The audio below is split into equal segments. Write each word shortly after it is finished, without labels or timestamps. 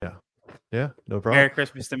Yeah, no problem. Merry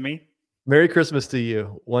Christmas to me. Merry Christmas to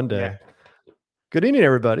you one day. Yeah. Good evening,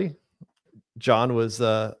 everybody. John was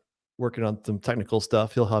working on some technical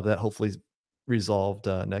stuff. He'll have that hopefully resolved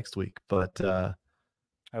next week. But I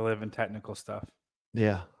live in technical stuff.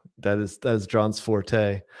 Yeah, that is John's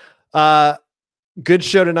forte. Good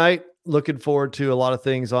show tonight. Looking forward to a lot of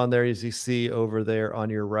things on there, as you see over there on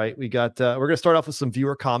your right. We got we're going to start off with some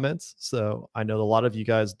viewer comments. So I know a lot of you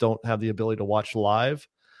guys don't have the ability to watch live.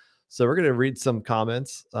 So we're going to read some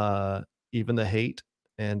comments, even the hate,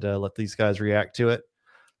 and let these guys react to it.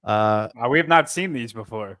 We have not seen these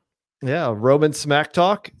before. Yeah, Roman Smack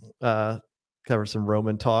Talk. Cover some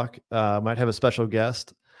Roman talk. Might have a special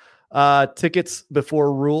guest. Tickets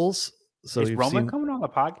before rules. So is Roman coming on the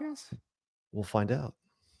podcast? We'll find out.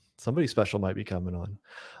 Somebody special might be coming on.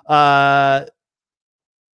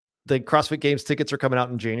 The CrossFit Games tickets are coming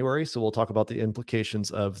out in January, so we'll talk about the implications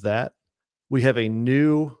of that. We have a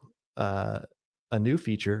new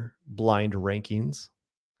feature, blind rankings.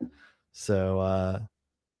 So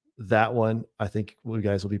that one I think you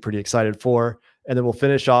guys will be pretty excited for. And then we'll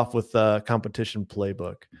finish off with the competition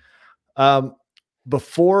playbook.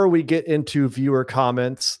 Before we get into viewer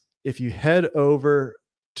comments, if you head over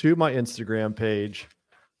to my Instagram page,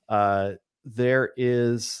 there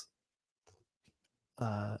is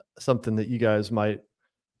something that you guys might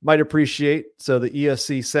appreciate. So the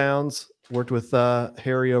ESC Sounds worked with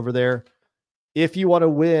Harry over there. If you want to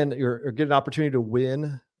win or get an opportunity to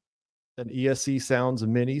win an ESC Sounds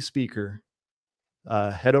mini speaker,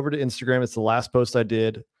 head over to Instagram. It's the last post I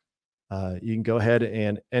did. You can go ahead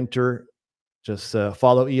and enter. Just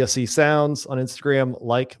follow ESC Sounds on Instagram,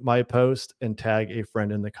 like my post, and tag a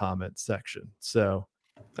friend in the comments section. So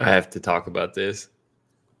I have to talk about this.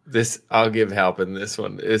 I'll give Halpin this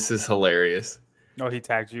one. This is hilarious. Oh, he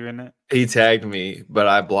tagged you in it? He tagged me, but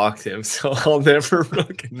I blocked him, so I'll never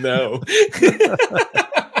fucking know.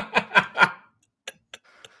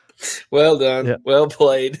 Well done. Yeah. Well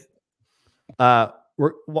played.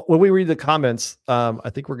 When we read the comments,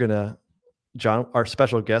 I think we're gonna. John, our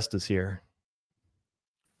special guest is here.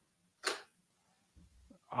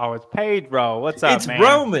 Oh, it's Pedro. What's up, man? It's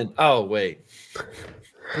Roman. Oh, wait.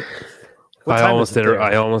 I almost did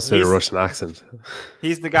a Russian accent.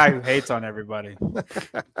 He's the guy who hates on everybody.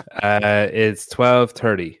 It's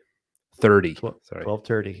 12:30. 30. Sorry.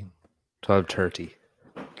 12:30. 12:30.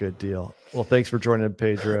 Good deal. Well, thanks for joining,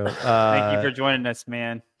 Pedro. Thank you for joining us,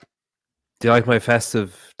 man. Do you like my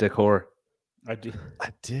festive decor? I do.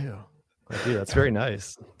 That's very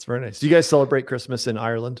nice. It's very nice. Do you guys celebrate Christmas in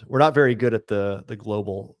Ireland? We're not very good at the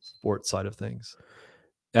global sports side of things.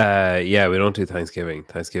 Yeah, we don't do Thanksgiving.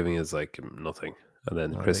 Thanksgiving is like nothing. And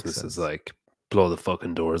then Christmas is like blow the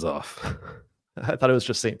fucking doors off. I thought it was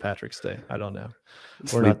just St. Patrick's Day. I don't know.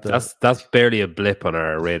 That's barely a blip on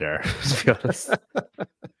our radar, to be honest.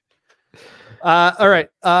 All right.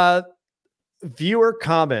 Viewer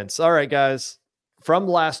comments. All right, guys. From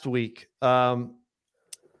last week.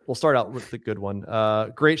 We'll start out with the good one.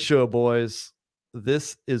 Great show, boys.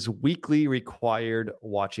 This is weekly required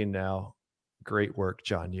watching now. Great work,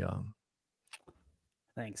 John Young.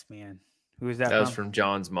 Thanks, man. Who is that? That was from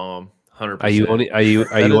John's mom. 100%. Are you only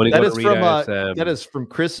going to read out? That is from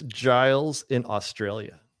Chris Giles in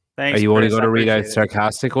Australia. Thanks. Are you only going to read out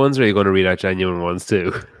sarcastic ones, or are you going to read out genuine ones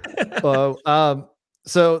too?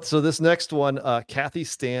 So this next one, Kathy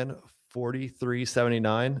Stan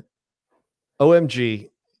 4379. OMG.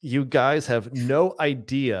 You guys have no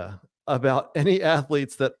idea about any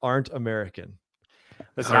athletes that aren't American.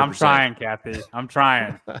 Listen, 100%. I'm trying, Kathy. I'm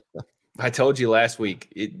trying. I told you last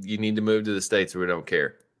week, you need to move to the States or we don't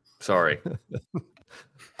care. Sorry.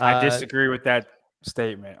 I disagree with that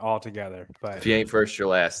statement altogether. But if you ain't first, you're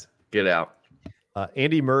last. Get out.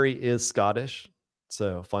 Andy Murray is Scottish.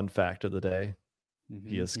 So fun fact of the day. Mm-hmm.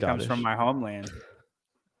 He is Scottish. He comes from my homeland.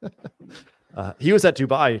 He was at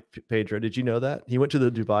Dubai, Pedro. Did you know that? He went to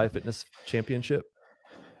the Dubai Fitness Championship.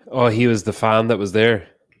 Oh, he was the fan that was there.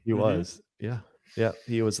 He was. Yeah. Yeah.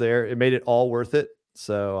 He was there. It made it all worth it.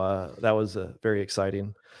 So that was very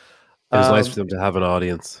exciting. It was nice for them to have an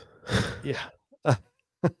audience. Yeah.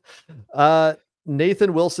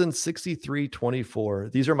 Nathan Wilson, 6324.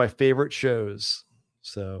 These are my favorite shows.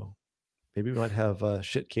 So maybe we might have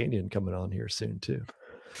Shit Canyon coming on here soon too.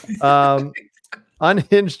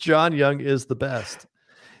 Unhinged John Young is the best.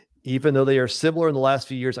 Even though they are similar in the last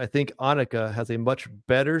few years, I think Annika has a much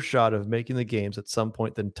better shot of making the games at some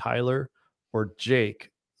point than Tyler or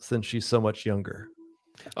Jake, since she's so much younger.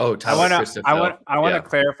 Oh, Tyler, I want to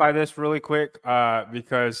clarify this really quick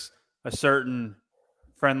because a certain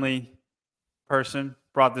friendly person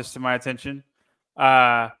brought this to my attention.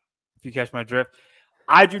 If you catch my drift,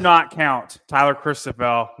 I do not count Tyler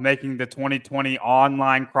Christopher making the 2020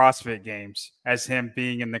 online CrossFit Games as him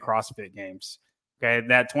being in the CrossFit Games. Okay,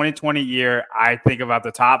 that 2020 year, I think about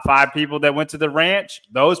the top 5 people that went to the ranch.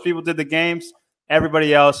 Those people did the games.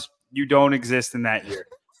 Everybody else, you don't exist in that year.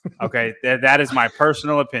 Okay, that is my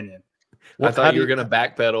personal opinion. I thought you were going to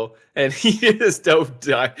backpedal, and he just dove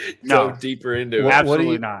deeper into it.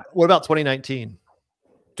 Absolutely not. What about 2019?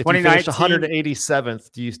 If you finished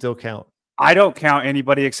 187th, do you still count? I don't count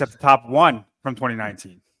anybody except the top 1 from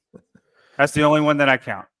 2019. That's the only one that I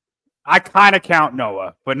count. I kind of count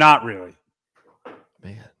Noah, but not really.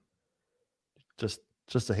 Man,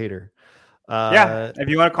 just a hater. Yeah, if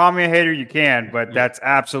you want to call me a hater, you can, but that's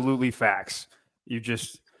absolutely facts. You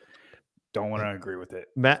just don't want to agree with it.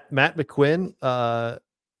 Matt McQuinn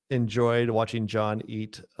enjoyed watching John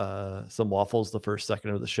eat some waffles the first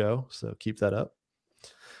second of the show, so keep that up.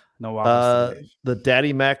 No waffles. The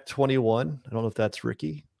Daddy Mac 21. I don't know if that's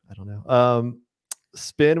Ricky. I don't know.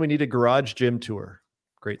 Spin. We need a garage gym tour.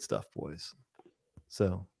 Great stuff, boys.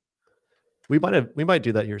 So we might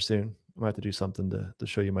do that here soon. I might have to do something to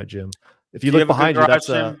show you my gym. If you look behind you, that's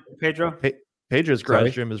Pedro. Pedro's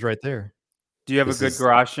garage gym is right there. Do you have a good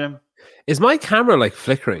garage gym? Is my camera like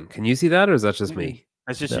flickering? Can you see that, or is that just me?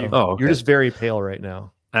 That's just you. Oh, okay. You're just very pale right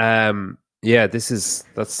now. Yeah, this is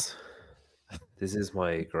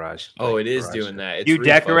my garage. Oh, it is doing that. It's you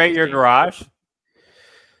decorate your garage?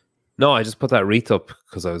 No, I just put that wreath up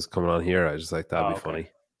because I was coming on here. I just like that'd be funny.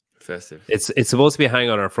 Festive. It's supposed to be hanging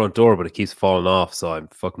on our front door, but it keeps falling off, so I'm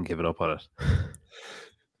fucking giving up on it.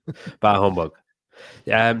 Bad humbug.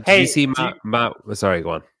 Did you see Matt? Sorry,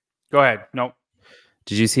 go on. Go ahead. Nope.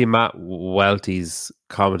 Did you see Matt Welty's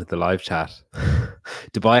comment at the live chat?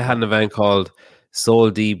 Dubai had an event called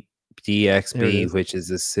Seoul DXB, which is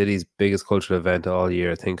the city's biggest cultural event all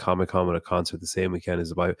year. I think Comic-Con with a concert the same weekend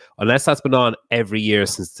as Dubai. Unless that's been on every year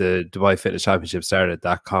since the Dubai Fitness Championship started,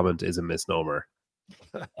 that comment is a misnomer.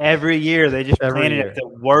 Every year they just plan it at the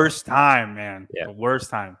worst time, man. Yeah. The worst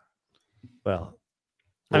time. Well,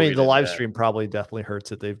 I mean, the live stream probably definitely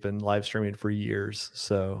hurts it. They've been live streaming for years,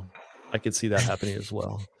 so I could see that happening as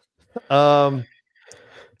well.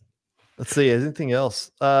 Let's see. Anything else?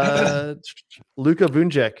 Luka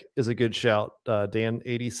Vunjek is a good shout. Dan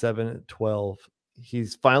 8712.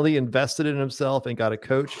 He's finally invested in himself and got a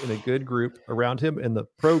coach and a good group around him in the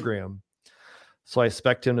program. So I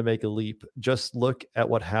expect him to make a leap. Just look at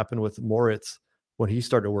what happened with Moritz when he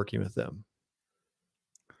started working with them.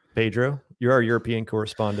 Pedro, you're our European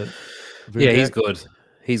correspondent. Vunjek? Yeah, he's good.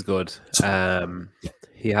 He's good.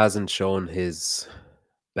 He hasn't shown his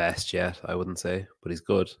best yet, I wouldn't say, but he's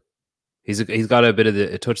good. He's got a bit of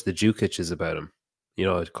a touch the Djukic is about him. You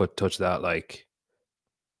know, it could touch that like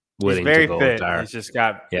willing he's very to go fit. dark. He's just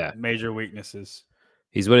got major weaknesses.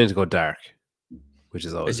 He's willing to go dark, which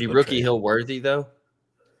is always. Is he rookie hill worthy though?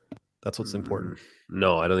 That's what's important.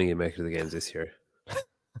 No, I don't think he'll make it to the games this year.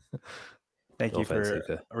 Thank you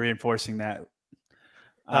for reinforcing that.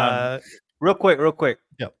 Real quick.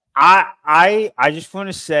 Yep. I just want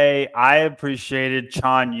to say I appreciated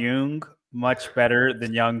Chan Young much better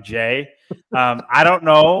than Young Jay. I don't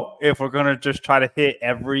know if we're gonna just try to hit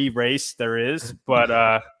every race there is,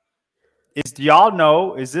 but do y'all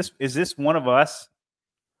know? Is this one of us?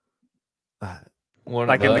 One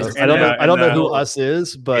like of us. I don't know who us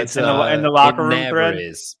is, but it's in the locker room thread.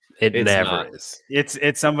 It never not. is.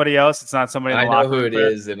 It's somebody else. It's not somebody in the locker room. I know who it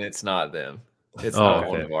is, and it's not them. It's not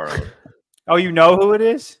one of our own. Oh, you know who it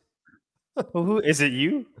is? Who is it?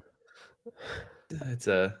 You?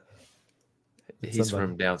 He's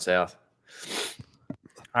from down south.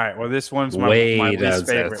 All right. Well, this one's my least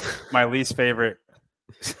favorite. My least favorite.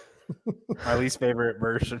 My least favorite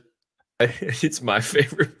version. It's my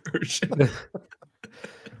favorite version.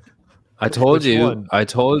 I told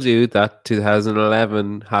you that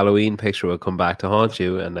 2011 Halloween picture will come back to haunt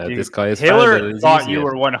you, and this guy is. Hiller thought you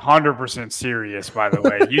were 100% serious. By the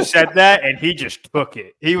way, you said that, and he just took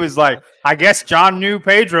it. He was like, "I guess John knew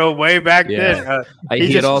Pedro way back then."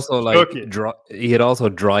 He had also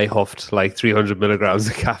dry huffed like 300 milligrams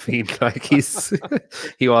of caffeine. Like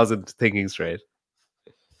he wasn't thinking straight.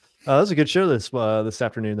 That was a good show this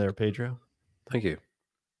afternoon, there, Pedro. Thank you.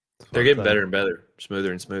 They're getting better and better,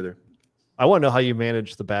 smoother and smoother. I want to know how you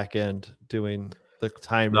manage the back end doing the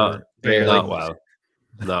timer.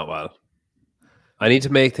 Not well. I need to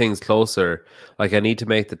make things closer. Like I need to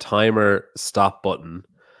make the timer stop button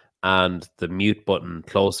and the mute button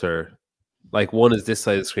closer. Like one is this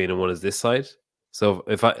side of the screen and one is this side. So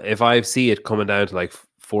if I see it coming down to like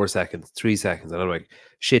 4 seconds, 3 seconds, and I'm like,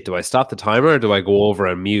 shit, do I stop the timer or do I go over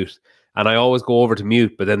and mute? And I always go over to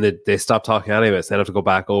mute, but then they stop talking anyway, so I have to go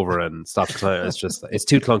back over and stop. It's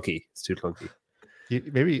too clunky. It's too clunky.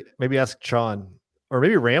 Maybe ask Sean, or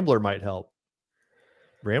maybe Rambler might help.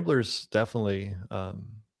 Rambler's definitely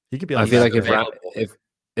he could be on. I feel like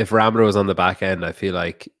if Rambler was on the back end, I feel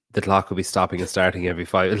like the clock would be stopping and starting every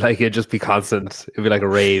 5. Like it'd just be constant. It'd be like a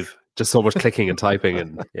rave. Just so much clicking and typing,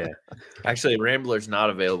 and yeah. Actually, Rambler's not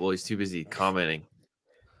available. He's too busy commenting.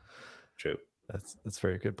 True. That's a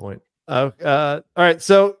very good point. All right.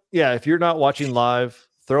 So yeah, if you're not watching live,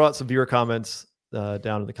 throw out some viewer comments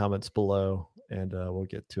down in the comments below, and we'll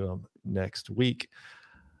get to them next week.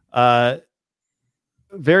 Very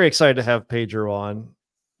excited to have Pedro on,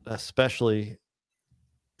 especially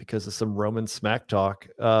because of some Roman smack talk.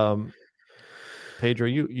 Pedro,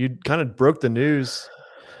 you kind of broke the news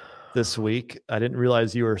this week. I didn't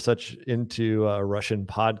realize you were such into Russian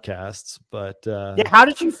podcasts, but yeah, how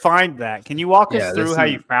did you find that? Can you walk us through how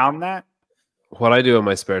you found that? What I do in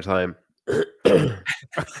my spare time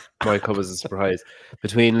might come as a surprise.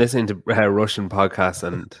 Between listening to Russian podcasts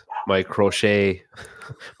and my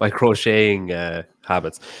crocheting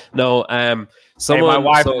habits. No, my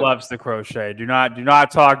wife loves the crochet. Do not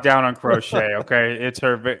talk down on crochet. Okay, it's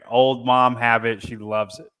her old mom habit. She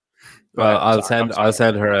loves it. Well, I'll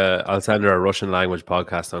send her a Russian language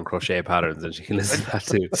podcast on crochet patterns, and she can listen to that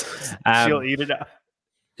too. She'll eat it up.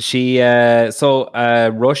 She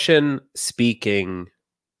Russian speaking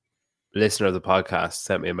listener of the podcast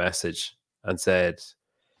sent me a message and said,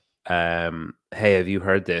 "Hey, have you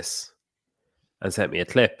heard this?" and sent me a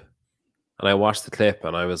clip, and I watched the clip,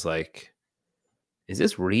 and I was like, "Is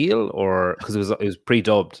this real?" Or because it was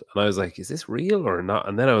pre-dubbed, and I was like, "Is this real or not?"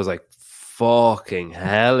 And then I was like, fucking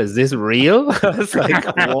hell, is this real? I was like,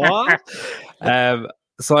 what?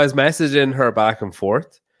 So I was messaging her back and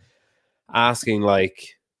forth, asking,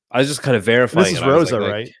 like, I was just kind of verifying. This is Rosa,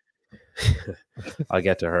 right? I'll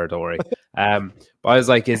get to her, don't worry. But I was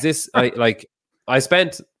like, is this, I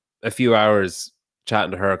spent a few hours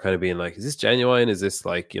chatting to her, kind of being like, is this genuine? Is this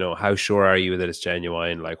like, how sure are you that it's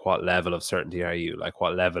genuine? Like, what level of certainty are you? Like,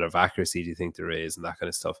 what level of accuracy do you think there is? And that kind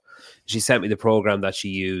of stuff. She sent me the program that she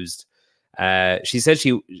used. She said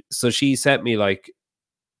she sent me, like,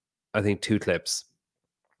 I think 2 clips.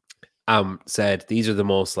 Said these are the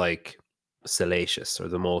most, like, salacious or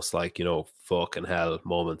the most, like, fucking hell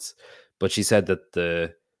moments. But she said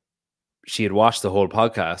that she had watched the whole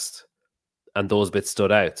podcast and those bits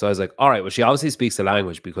stood out. So I was like, all right, well, she obviously speaks the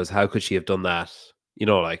language, because how could she have done that?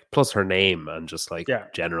 Like, plus her name and just like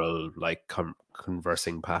general, like,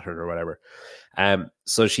 conversing pattern or whatever.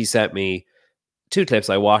 So she sent me 2 clips.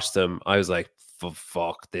 I watched them. I was like,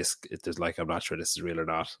 fuck this. There's, like, I'm not sure this is real or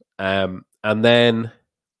not. And then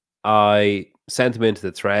I sent them into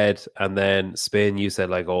the thread, and then Spin, you said,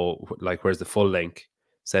 like, oh, like, where's the full link?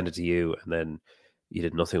 Send it to you. And then you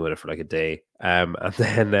did nothing with it for like a day. And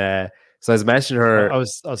then, so I was messaging her. I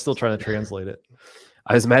was still trying to translate it.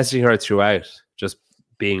 I was messaging her throughout, just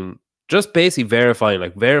basically verifying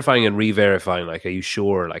and re-verifying. Like, are you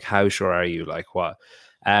sure? Like, how sure are you? Like, what?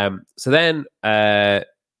 So then I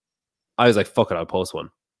was like, fuck it, I'll post one.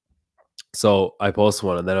 So I posted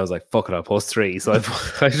one, and then I was like, fuck it, I'll post 3. So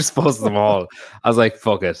I just posted them all. I was like,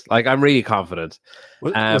 fuck it. Like, I'm really confident.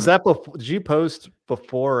 Was that before? Did you post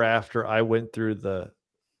before or after I went through the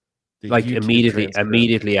like YouTube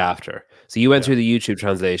immediately after? So you went through the YouTube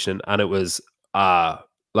translation, and it was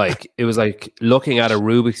like, it was like looking at a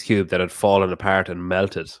Rubik's Cube that had fallen apart and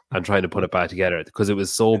melted and trying to put it back together, because it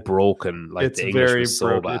was so broken. Like, it's the English very was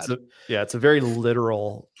so bad. It's a very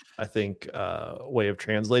literal, I think, way of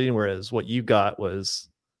translating. Whereas what you got was,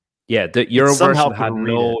 your version had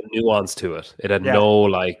no nuance to it. It had no,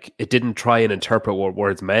 like, it didn't try and interpret what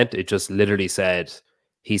words meant. It just literally said,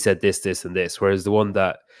 he said this, this, and this. Whereas the one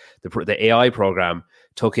that the AI program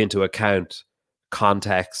took into account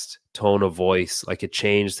context, tone of voice, like, it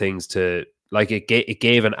changed things to, like, it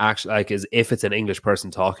gave an action, like, as if it's an English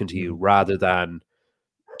person talking to you, rather than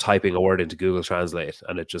typing a word into Google Translate,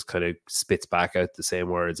 and it just kind of spits back out the same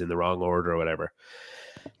words in the wrong order or whatever.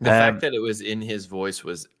 The fact that it was in his voice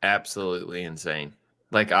was absolutely insane.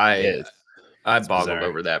 Like, I boggled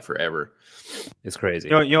over that forever. It's crazy.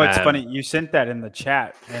 It's funny. You sent that in the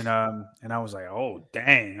chat, and I was like, oh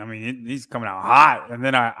dang! I mean, he's coming out hot. And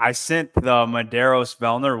then I sent the Medeiros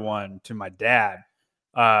Vellner one to my dad,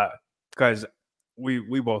 because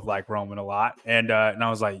we both like Roman a lot, and I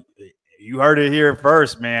was like, you heard it here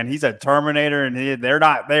first, man. He's a Terminator, and they're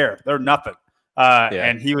not there. They're nothing.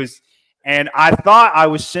 And I thought I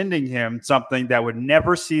was sending him something that would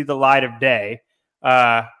never see the light of day.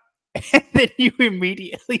 And then you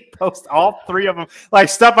immediately post all 3 of them, like,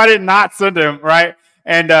 stuff I did not send him, right?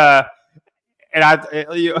 And And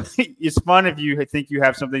it's fun if you think you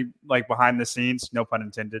have something like behind the scenes, no pun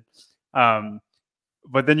intended.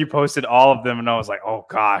 But then you posted all of them, and I was like, oh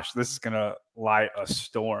gosh, this is gonna light a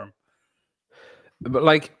storm. But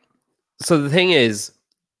like, so the thing is,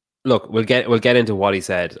 look, we'll get into what he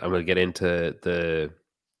said, and we'll get into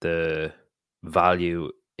the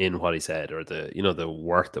value in what he said, or the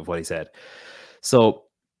worth of what he said. So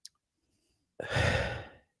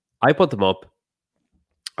I put them up.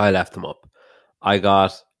 I left them up. There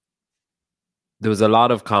was a lot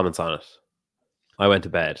of comments on it. I went to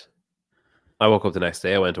bed. I woke up the next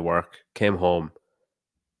day. I went to work, came home,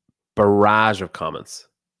 barrage of comments.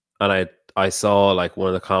 And I saw like one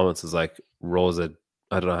of the comments was like Rosa,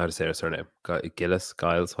 I don't know how to say her surname,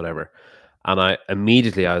 Giles, whatever. And I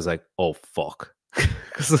was like, oh, fuck.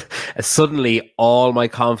 Because suddenly all my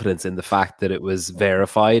confidence in the fact that it was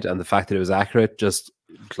verified and the fact that it was accurate just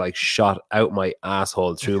like shot out my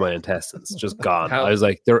asshole through my intestines, just gone. I was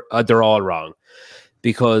like, they're all wrong.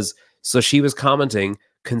 Because so she was commenting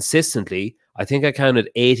consistently. I think I counted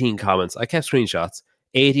 18 comments. I kept screenshots.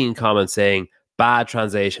 18 comments saying bad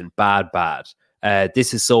translation, bad.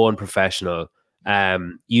 This is so unprofessional.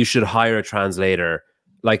 You should hire a translator.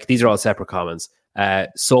 Like, these are all separate comments.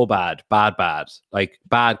 So bad, like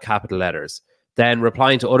bad capital letters. Then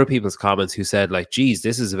replying to other people's comments who said like, geez,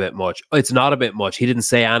 this is a bit much. Oh, it's not a bit much. He didn't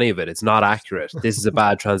say any of it. It's not accurate. This is a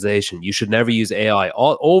bad translation. You should never use AI,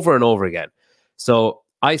 all over and over again. So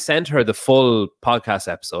I sent her the full podcast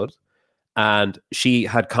episode, and she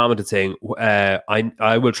had commented saying,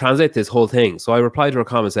 I will translate this whole thing. So I replied to her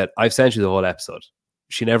comment and said, I've sent you the whole episode.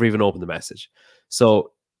 She never even opened the message.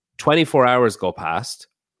 So 24 hours go past,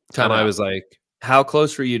 and I was like, how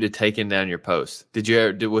close were you to taking down your post?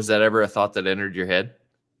 Was that ever a thought that entered your head?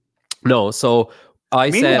 No. So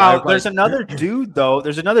Meanwhile, there's another dude though.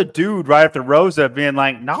 There's another dude right after Rosa being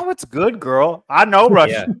like, "No, it's good, girl. I know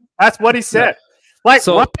Russian." Yeah. That's what he said. Yeah. Like,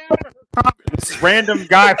 so, what this random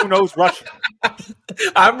guy who knows Russian?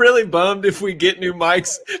 I'm really bummed if we get new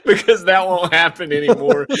mics because that won't happen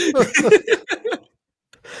anymore.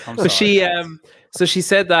 So she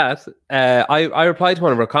said that. I replied to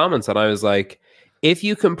one of her comments, and I was like, if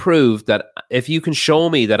you can show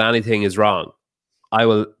me that anything is wrong, I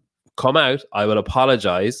will come out, I will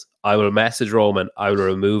apologize, I will message Roman, I will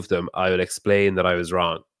remove them, I will explain that I was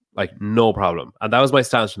wrong. Like, no problem. And that was my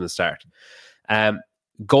stance from the start.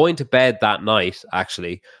 Going to bed that night,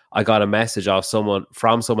 actually, I got a message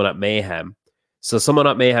from someone at Mayhem. So someone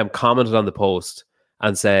at Mayhem commented on the post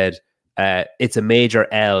and said, it's a major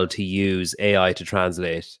L to use AI to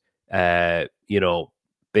translate,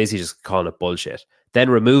 basically just calling it bullshit. Then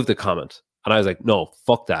remove the comment. And I was like, no,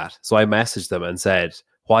 fuck that. So I messaged them and said,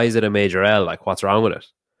 why is it a major L? Like, what's wrong with it?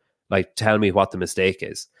 Like, tell me what the mistake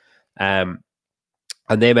is. And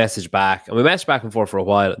they messaged back, and we messaged back and forth for a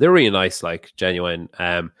while. They're really nice, like genuine,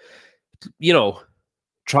 trying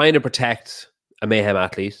to protect a Mayhem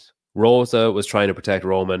athlete. Rosa was trying to protect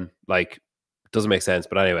Roman. Like, doesn't make sense.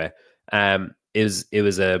 But anyway, it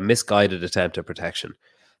was a misguided attempt at protection.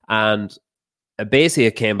 And basically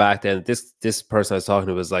it came back then, this person I was talking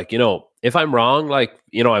to was like, if I'm wrong, like,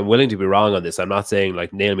 I'm willing to be wrong on this. I'm not saying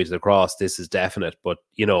like nail me to the cross, this is definite, but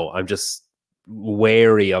I'm just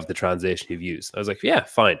wary of the translation you've used. I was like, yeah,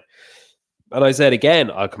 fine. And I said,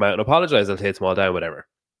 again, I'll come out and apologize, I'll take them all down, whatever.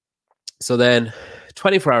 So then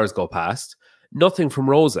 24 hours go past, nothing from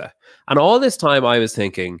Rosa. And all this time I was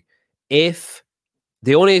thinking, if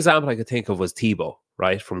the only example I could think of was Thibaut,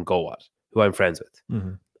 right, from GoWOD, who I'm friends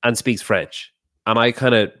with, and speaks French. And I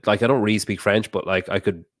kind of, like, I don't really speak French, but like I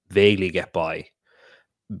could vaguely get by,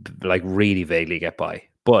 like really vaguely get by.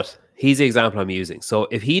 But he's the example I'm using. So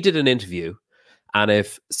if he did an interview, and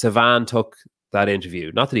if Savan took that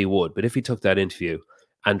interview, not that he would, but if he took that interview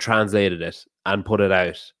and translated it and put it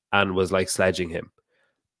out and was like sledging him,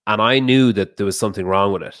 and I knew that there was something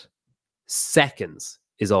wrong with it, seconds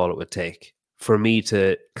is all it would take for me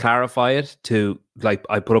to clarify it. To, like,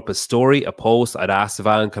 I put up a story, a post, I'd ask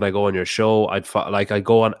Savan, can I go on your show? I'd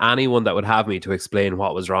go on anyone that would have me to explain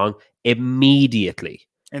what was wrong immediately.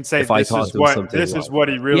 And say, this is what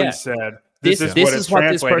he really said. This is what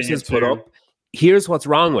this person's put up. Here's what's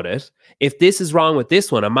wrong with it. If this is wrong with this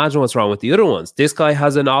one, imagine what's wrong with the other ones. This guy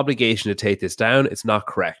has an obligation to take this down. It's not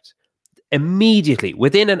correct. Immediately,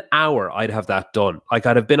 within an hour, I'd have that done. Like,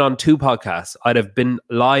 I'd have been on 2 podcasts. I'd have been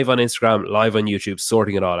live on Instagram, live on YouTube,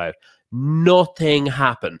 sorting it all out. Nothing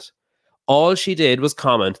happened. All she did was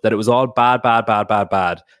comment that it was all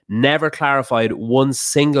bad. Never clarified one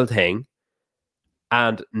single thing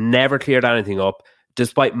and never cleared anything up,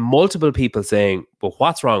 despite multiple people saying, but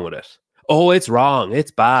what's wrong with it? Oh, it's wrong.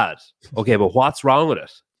 It's bad. Okay, but what's wrong with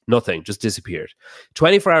it? Nothing, just disappeared.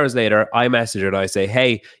 24 hours later, I message her and I say,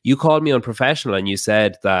 hey, you called me unprofessional and you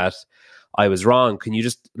said that I was wrong. Can you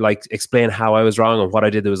just like explain how I was wrong and what I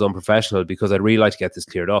did that was unprofessional? Because I'd really like to get this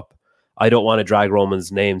cleared up. I don't want to drag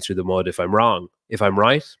Roman's name through the mud if I'm wrong. If I'm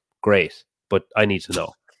right, great, but I need to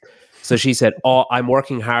know. So she said, oh, I'm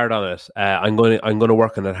working hard on it. I'm going to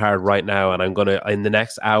work on it hard right now. And in the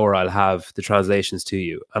next hour, I'll have the translations to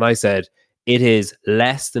you. And I said, it is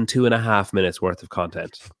less than 2.5 minutes worth of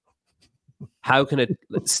content. How can it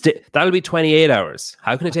that'll be 28 hours.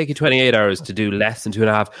 How can it take you 28 hours to do less than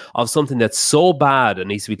 2.5 of something that's so bad and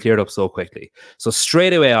needs to be cleared up so quickly? So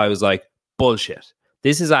straight away I was like, bullshit.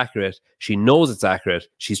 This is accurate. She knows it's accurate.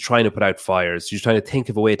 She's trying to put out fires. She's trying to think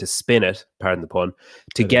of a way to spin it, pardon the pun,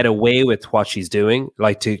 to get away with what she's doing,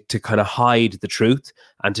 like to kind of hide the truth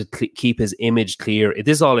and to keep his image clear.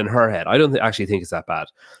 This is all in her head. I don't actually think it's that bad.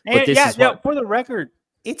 But for the record,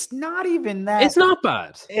 it's not even that. It's not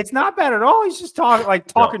bad. It's not bad at all. He's just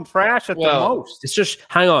talking trash at the most. It's just,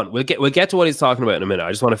 hang on. We'll get to what he's talking about in a minute. I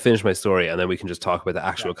just want to finish my story and then we can just talk about the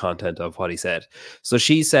actual content of what he said. So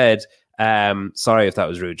she said, sorry if that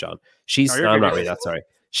was rude, John. I'm not really that sorry.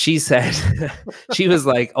 She said, she was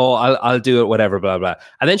like, oh, I'll do it, whatever, blah, blah.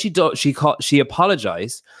 And then she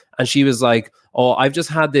apologized and she was like, oh, I've just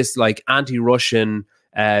had this like anti-Russian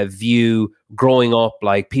view growing up,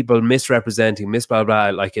 like people misrepresenting, blah, blah.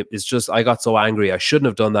 Like it's just, I got so angry. I shouldn't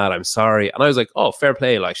have done that. I'm sorry. And I was like, oh, fair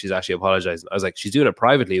play. Like she's actually apologizing. I was like, she's doing it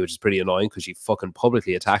privately, which is pretty annoying because she fucking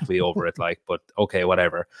publicly attacked me over it. Like, but okay,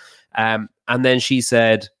 whatever. And then she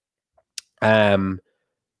said, but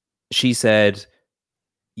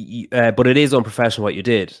it is unprofessional what you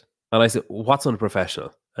did. And I said, what's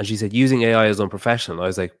unprofessional? And she said, using AI is unprofessional. And I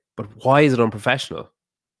was like, but why is it unprofessional?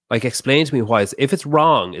 Like, explain to me why. If it's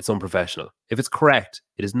wrong, it's unprofessional. If it's correct,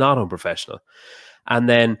 it is not unprofessional. And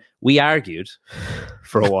then we argued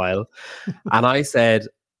for a while. And I said,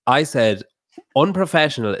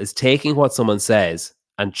 unprofessional is taking what someone says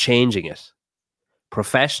and changing it.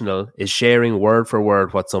 Professional is sharing word for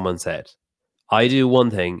word what someone said. I do one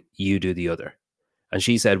thing, you do the other. And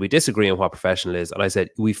she said, we disagree on what professional is. And I said,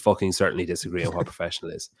 we fucking certainly disagree on what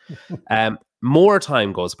professional is. More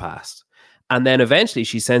time goes past. And then eventually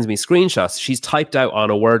she sends me screenshots. She's typed out on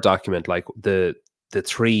a Word document, like the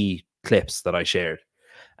 3 clips that I shared.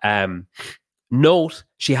 Note,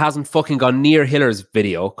 she hasn't fucking gone near Hiller's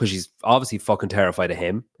video because she's obviously fucking terrified of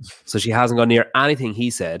him. So she hasn't gone near anything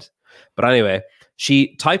he said. But anyway,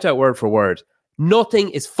 she typed out word for word. Nothing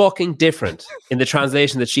is fucking different in the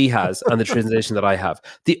translation that she has and the translation that I have.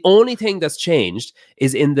 The only thing that's changed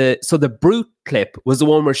is the Brute clip was the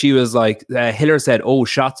one where she was like, Hiller said, oh,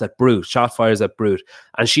 shots at Brute, shot fires at Brute.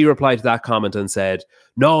 And she replied to that comment and said,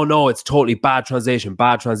 no, it's totally bad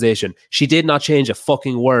translation. She did not change a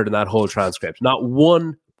fucking word in that whole transcript. Not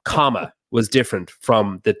one comma was different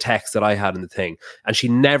from the text that I had in the thing. And she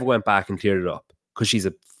never went back and cleared it up because she's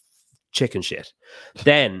a chicken shit.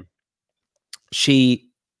 Then she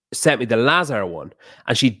sent me the Lazar one,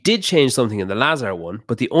 and she did change something in the Lazar one,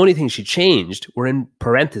 but the only thing she changed were in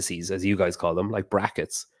parentheses, as you guys call them, like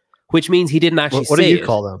brackets, which means he didn't actually say it. What do you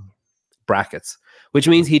call them? Brackets, which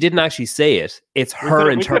means he didn't actually say it. It's her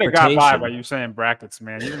interpretation. We could have got by you saying brackets,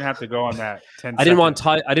 man. You didn't have to go on that 10 I didn't want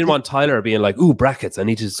Tyler being like, ooh, brackets, I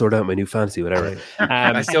need to sort out my new fantasy, whatever.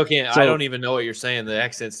 I still can't. I don't even know what you're saying. The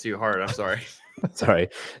accent's too hard. I'm sorry. Sorry.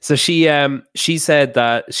 So she said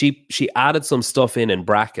that she added some stuff in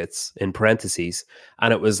brackets, in parentheses,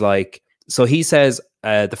 and it was like, so he says,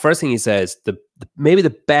 the first thing he says, maybe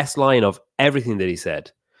the best line of everything that he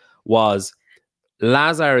said was,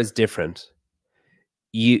 Lazar is different.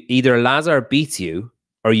 Either Lazar beats you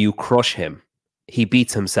or you crush him. He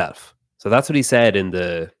beats himself. So that's what he said in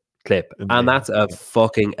the clip. And that's a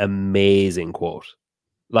fucking amazing quote.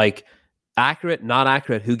 Like, accurate, not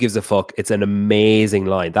accurate, who gives a fuck? It's an amazing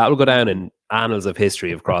line. That will go down in annals of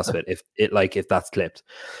history of CrossFit if that's clipped.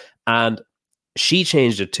 And she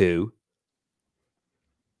changed it to,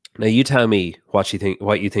 now you tell me what you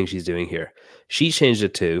think she's doing here. She changed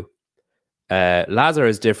it to, Lazar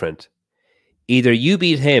is different. Either you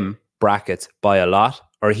beat him, brackets, by a lot,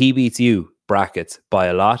 or he beats you, brackets, by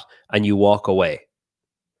a lot, and you walk away.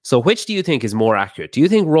 So which do you think is more accurate? Do you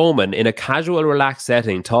think Roman, in a casual, relaxed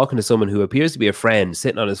setting, talking to someone who appears to be a friend,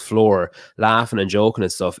 sitting on his floor, laughing and joking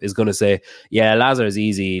and stuff, is going to say, yeah, Lazar's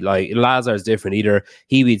easy, like Lazar's different. Either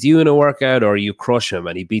he beats you in a workout or you crush him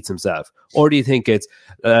and he beats himself. Or do you think it's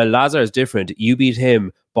Lazar's different, you beat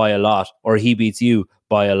him, by a lot, or he beats you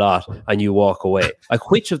by a lot, and you walk away.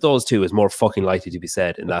 Like, which of those two is more fucking likely to be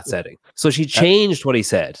said in that setting? So she changed what he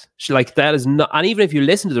said. She like, that is not, and even if you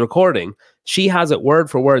listen to the recording, she has it word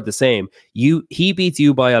for word the same. He beats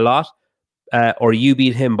you by a lot, or you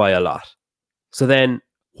beat him by a lot. So then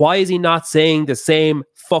why is he not saying the same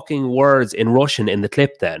fucking words in Russian in the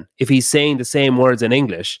clip then? If he's saying the same words in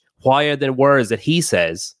English, why are the words that he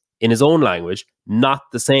says in his own language not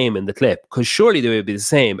the same in the clip? Because surely they would be the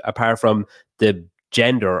same, apart from the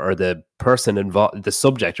gender or the person involved, the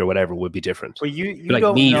subject or whatever would be different. But you like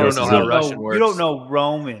don't me know, versus how him. Russian works. You don't know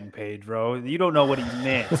Roman, Pedro. You don't know what he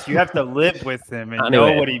meant. You have to live with him and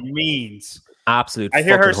Anyway, know what he means. Absolute. I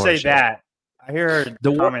hear her fucking say horseshit. that. I hear her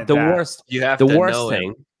comment the that. worst. You have The to worst know thing,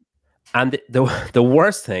 him. and the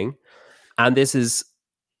worst thing, and this is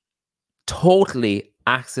totally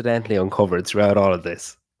accidentally uncovered throughout all of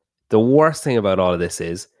this. The worst thing about all of this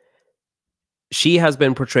is she has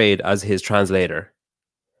been portrayed as his translator.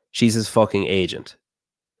 She's his fucking agent.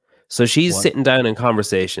 So she's sitting down in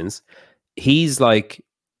conversations. He's like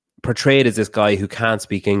portrayed as this guy who can't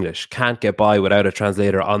speak English, can't get by without a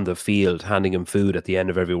translator on the field handing him food at the end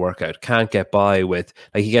of every workout, can't get by with,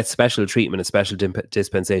 like, he gets special treatment and special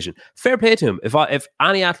dispensation. Fair play to him. If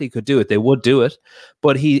any athlete could do it, they would do it.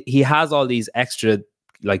 But he has all these extra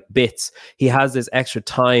like bits. He has this extra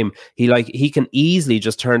time. He can easily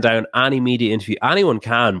just turn down any media interview. Anyone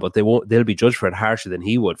can, but they'll be judged for it harsher than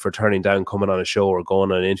he would for turning down coming on a show or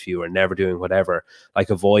going on an interview or never doing whatever,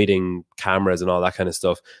 like avoiding cameras and all that kind of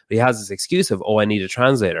stuff. But he has this excuse of, I need a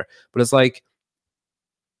translator. But it's like,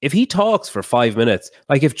 if he talks for 5 minutes,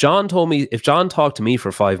 like if John talked to me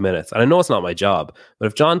for 5 minutes, and I know it's not my job, but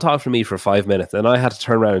if John talked to me for 5 minutes and I had to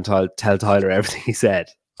turn around and tell Tyler everything he said,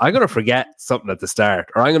 I'm going to forget something at the start,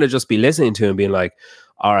 or I'm going to just be listening to him being like,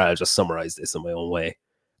 all right, I'll just summarize this in my own way.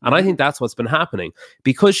 And I think that's what's been happening.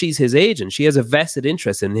 Because she's his agent, she has a vested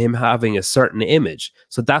interest in him having a certain image.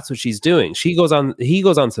 So that's what she's doing. He goes on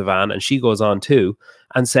Savan, and she goes on too,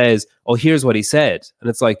 and says, here's what he said. And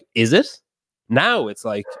it's like, is it? Now it's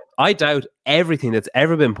like, I doubt everything that's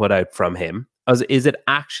ever been put out from him. Is it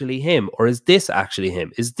actually him, or is this actually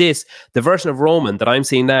him? Is this the version of Roman that I'm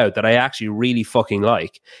seeing now that I actually really fucking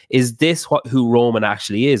like? Is this who Roman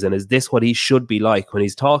actually is, and is this what he should be like when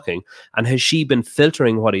he's talking? And has she been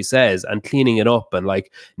filtering what he says and cleaning it up and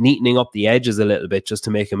like neatening up the edges a little bit just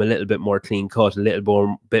to make him a little bit more clean cut, a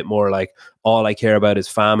little bit more like, all I care about is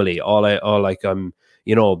family,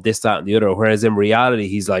 this, that, and the other. Whereas in reality,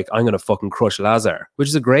 he's like, I'm gonna fucking crush Lazar, which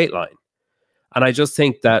is a great line. And I just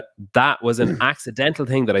think that was an accidental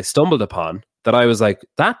thing that I stumbled upon, that I was like,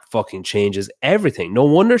 that fucking changes everything. No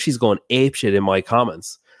wonder she's going apeshit in my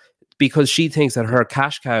comments, because she thinks that her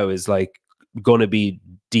cash cow is like going to be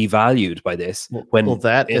devalued by this, when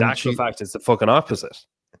in actual fact it's the fucking opposite.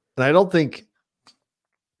 And I don't think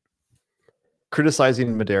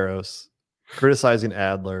criticizing Medeiros, criticizing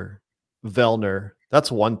Adler, Vellner,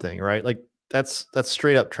 that's one thing, right? Like, that's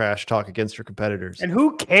straight up trash talk against your competitors. And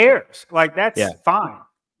who cares? Like, that's fine.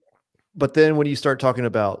 But then when you start talking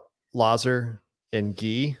about Lazar and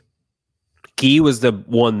Guy was the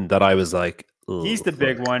one that I was like, he's the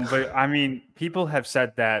big one. But I mean, people have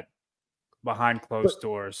said that behind closed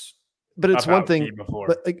doors. But it's one thing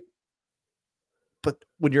before. But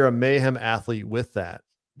when you're a mayhem athlete with that,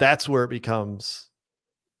 that's where it becomes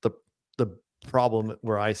the problem,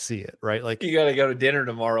 where I see it, right? Like, you got to go to dinner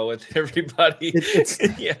tomorrow with everybody. It's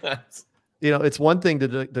it's one thing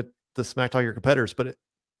to smack talk your competitors, but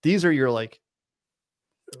these are your like.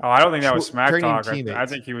 I don't think that was smack talk. I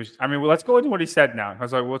think he was. I mean, let's go into what he said now. I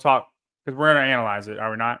was like, we'll talk, because we're going to analyze it.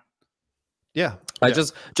 Are we not? Yeah.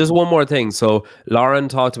 Just one more thing. So Lauren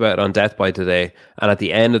talked about it on Death by today, and at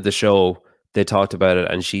the end of the show, they talked about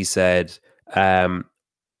it, and she said,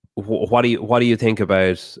 what do you think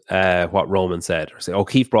about what Roman said? Or say,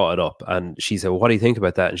 Keith brought it up, and she said, what do you think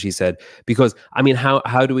about that? And she said, because I mean,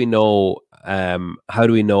 how do we know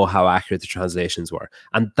how accurate the translations were?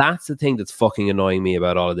 And that's the thing that's fucking annoying me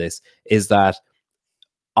about all of this, is that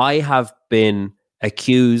I have been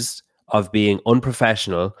accused of being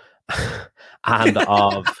unprofessional and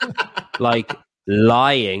of like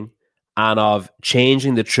lying and of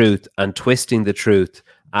changing the truth and twisting the truth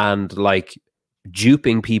and like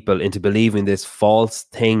duping people into believing this false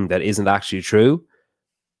thing that isn't actually true.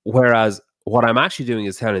 Whereas what I'm actually doing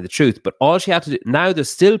is telling the truth. But all she had to do, now there's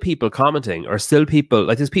still people commenting, or still people,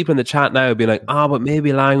 like there's people in the chat now being like, but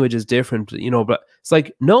maybe language is different, but it's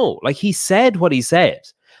like, no, like he said what he said.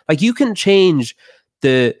 Like, you can change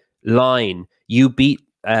the line, you beat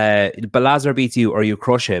but Lazar beats you or you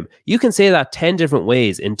crush him. You can say that 10 different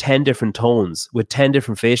ways in 10 different tones with 10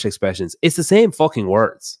 different facial expressions. It's the same fucking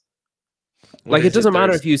words. Like, it doesn't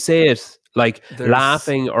matter if you say it like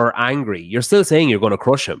laughing or angry. You're still saying you're going to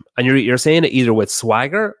crush him, and you're saying it either with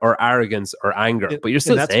swagger or arrogance or anger. But you're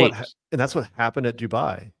still saying it. And that's what happened at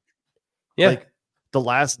Dubai. Yeah, like the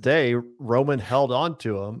last day, Roman held on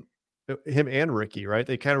to him and Ricky. Right,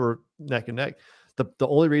 they kind of were neck and neck. The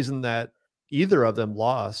only reason that either of them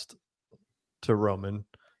lost to Roman,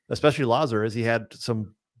 especially Lazar, is he had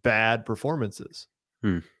some bad performances.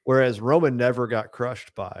 Whereas Roman never got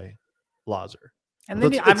crushed by Lazar. And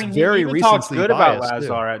then he even talks good about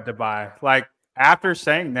Lazar at Dubai. Like, after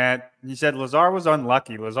saying that, he said Lazar was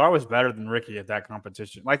unlucky. Lazar was better than Ricky at that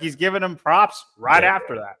competition. Like, he's giving him props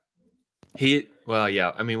after that.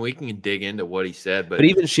 I mean, we can dig into what he said, but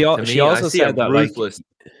even she also said that ruthless.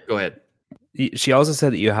 Go ahead. She also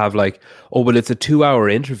said that you have like, oh, well, it's a 2-hour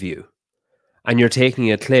interview and you're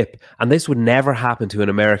taking a clip, and this would never happen to an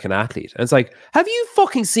American athlete. And it's like, have you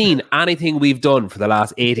fucking seen anything we've done for the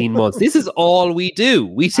last 18 months? This is all we do.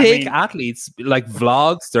 We take athletes, like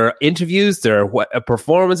vlogs, their interviews, their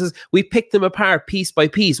performances. We pick them apart piece by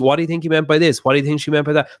piece. What do you think he meant by this? What do you think she meant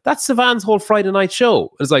by that? That's Savann's whole Friday night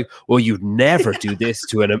show. It's like, well, you'd never do this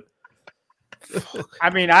to an...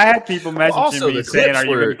 I mean, I had people messaging me saying, are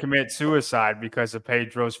you going to commit suicide because of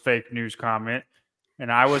Pedro's fake news comment? And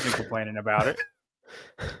I wasn't complaining about it.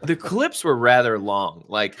 The clips were rather long.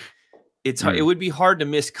 Like, it would be hard to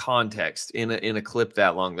miss context in a clip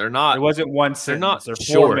that long. They're not. It wasn't one sentence. They're not They're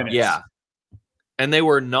short. 4 minutes. Yeah, and they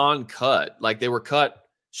were non-cut. Like, they were cut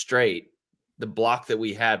straight. The block that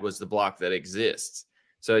we had was the block that exists.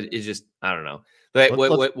 So it just, I don't know. Like,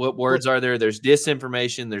 what words are there? There's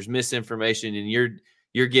disinformation. There's misinformation, and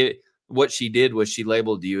you're getting what she did was she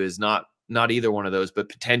labeled you as not either one of those, but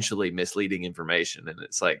potentially misleading information. And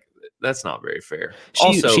it's like, that's not very fair.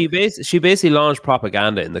 She basically launched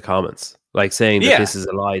propaganda in the comments, like saying that this is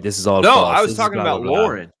a lie. This is all false. I was talking about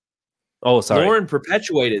Lauren. Oh, sorry. Lauren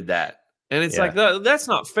perpetuated that. And it's like, that's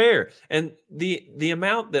not fair. And the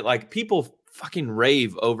amount that like people fucking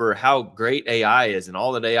rave over how great AI is and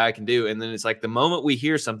all that AI can do. And then it's like the moment we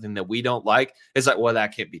hear something that we don't like, it's like, well,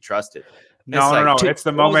 that can't be trusted. No. It's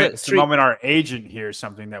the moment. It's the moment our agent hears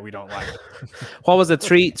something that we don't like. What was it?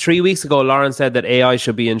 Three weeks ago, Lauren said that AI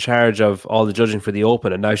should be in charge of all the judging for the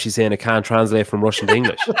Open, and now she's saying it can't translate from Russian to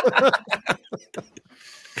English.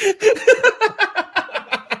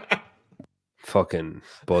 Fucking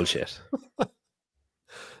bullshit. All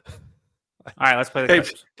right, let's play the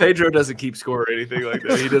clips. Pedro doesn't keep score or anything like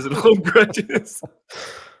that. He doesn't hold grudges.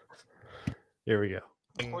 Here we go.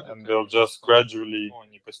 And they'll just gradually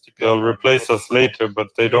they'll replace us later, but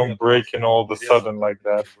they don't break in all of a sudden like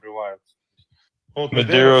that.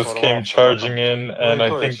 Medeiros came charging in, and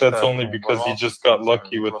I think that's only because he just got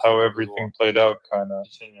lucky with how everything played out, kind of.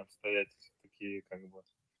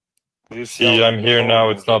 See, I'm here now.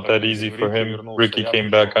 It's not that easy for him. Ricky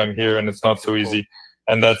came back. I'm here, and it's not so easy.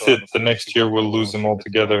 And that's it. The next year we'll lose him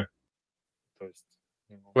altogether.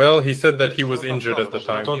 Well, he said that he was injured at the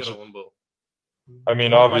time. I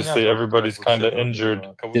mean, obviously, everybody's kind of injured.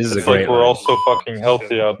 This is it's like we're all so fucking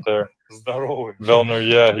healthy out there.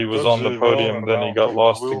 Vellner, he was on the podium, then he got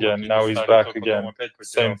lost again. Now he's back again.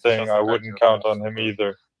 Same thing. I wouldn't count on him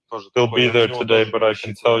either. He'll be there today, but I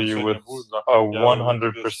can tell you with a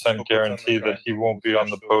 100% guarantee that he won't be on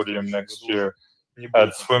the podium next year.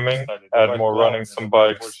 Add swimming, add more running, some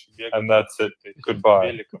bikes, and that's it.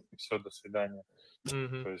 Goodbye.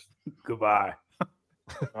 Mm-hmm. Goodbye.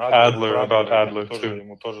 Adler, about Adler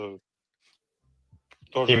too.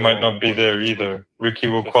 He might not be there either. Ricky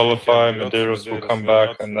will qualify, Medeiros will come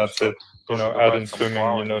back, and that's it. Add in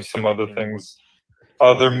swimming, some other things.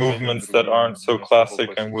 Other movements that aren't so classic,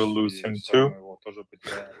 and we'll lose him too.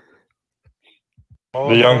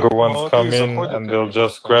 The younger ones come in, and they'll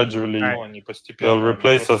just gradually, they'll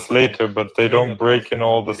replace us later, but they don't break in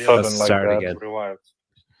all of a sudden like that. Again.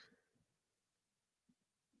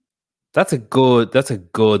 That's a good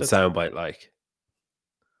soundbite. Like,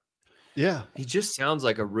 yeah, he just sounds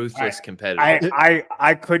like a ruthless competitor.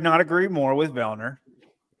 I could not agree more with Vellner.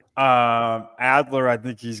 Adler, I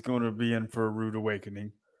think he's going to be in for a rude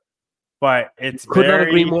awakening. But it's could not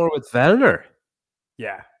agree more with Vellner.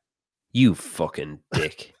 Yeah, you fucking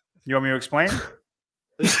dick. You want me to explain?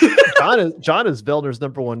 John is Vellner's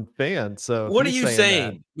 #1 fan. So what are you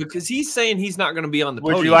saying? Because he's saying he's not going to be on the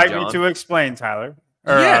podium. Would you like John. me to explain, Tyler?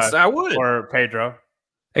 Yes, I would. Or Pedro.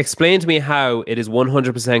 Explain to me how it is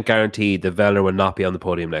 100% guaranteed that Vellner will not be on the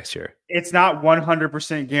podium next year. It's not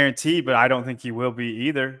 100% guaranteed, but I don't think he will be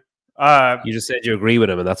either. You just said you agree with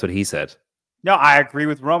him, and that's what he said. No, I agree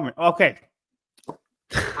with Roman. Okay.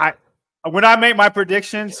 When I make my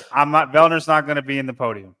predictions, Vellner's not going to be in the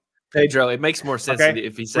podium. Pedro, it makes more sense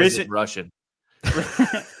if he says it in Russian.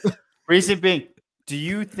 Reason being, do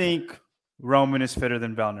you think Roman is fitter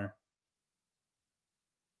than Vellner?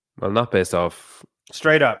 Well, not based off.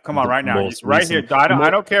 Straight up. Come on, right now. Right here. I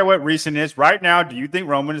don't care what recent is. Right now, do you think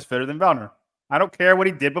Roman is fitter than Vellner? I don't care what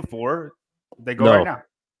he did before. They go right now.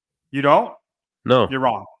 You don't? No. You're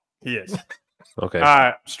wrong. He is.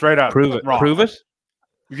 Okay. Straight up. Prove it. Wrong. Prove it.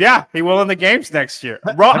 Yeah, he will in the games next year.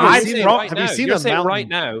 Have you seen right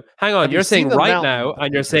now? Hang on, you're saying right now,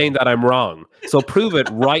 and you're saying that I'm wrong. So prove it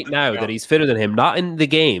right now that he's fitter than him, not in the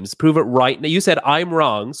games. Prove it right now. You said I'm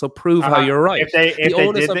wrong, so prove how you're right. The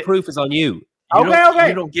onus of proof is on you. You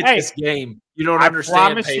don't get this game. You don't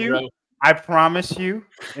understand, Pedro. I promise you,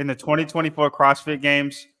 in the 2024 CrossFit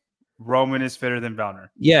Games, Roman is fitter than Vellner.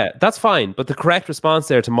 Yeah, that's fine. But the correct response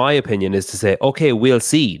there, to my opinion, is to say, okay, we'll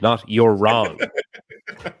see, not you're wrong.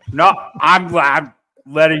 No, I'm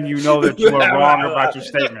letting you know that you are wrong about your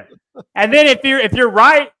statement. And then if you're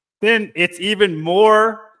right, then it's even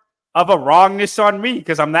more of a wrongness on me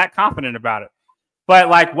because I'm that confident about it. But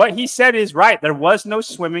like what he said is right. There was no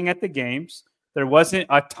swimming at the games. There wasn't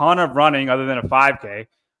a ton of running other than a 5K.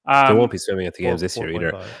 There won't be swimming at the games this year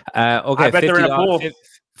either. Okay, I bet they're in a pool.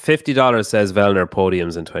 $50 says Vellner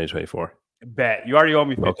podiums in 2024. Bet. You already owe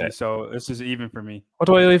me 50, so this is even for me. What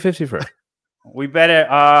do I owe you 50 for? We bet it.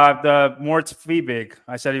 The Mort's fee big.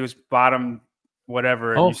 I said he was bottom,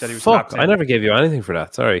 whatever. And you said he was top 10. I never gave you anything for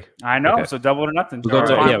that. Sorry. I know. So double or nothing. We're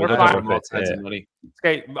fine.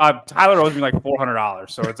 Okay. Tyler owes me like $400,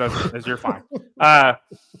 so it's you're fine. I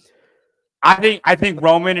think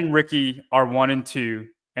Roman and Ricky are 1 and 2,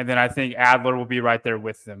 and then I think Adler will be right there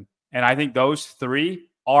with them. And I think those 3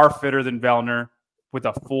 are fitter than Vellner with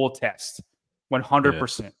a full test,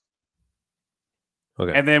 100%. Yeah.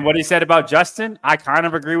 Okay. And then what he said about Justin, I kind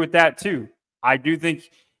of agree with that too. I don't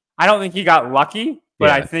think he got lucky, but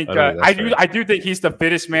I think I do think he's the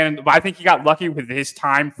fittest man. But I think he got lucky with his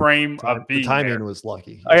time frame of being there. The timing was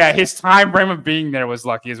lucky. Oh yeah, his time frame of being there was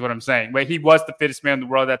lucky, is what I'm saying. But he was the fittest man in the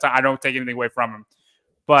world at that time. I don't take anything away from him,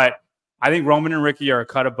 but I think Roman and Ricky are a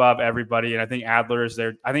cut above everybody, and I think Adler is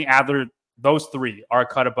there. I think Adler, those 3 are a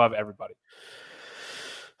cut above everybody.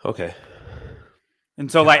 Okay. And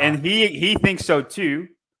so, and he thinks so too.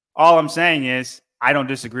 All I'm saying is, I don't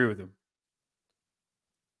disagree with him.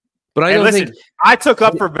 But I took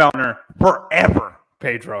up for Vellner forever,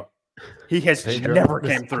 Pedro. He has never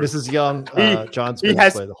came through. This is young. John's he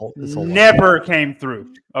has this whole never came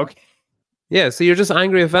through. Okay. Yeah, so you're just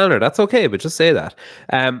angry at Vellner. That's okay, but just say that.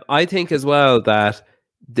 I think as well that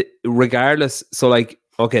regardless, so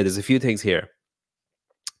there's a few things here.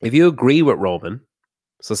 If you agree with Roman,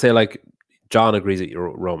 so say like John agrees with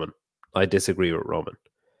Roman, I disagree with Roman.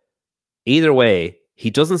 Either way, he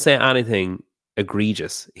doesn't say anything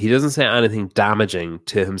egregious. He doesn't say anything damaging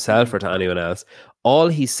to himself or to anyone else. All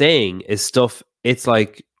he's saying is stuff. It's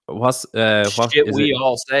like shit we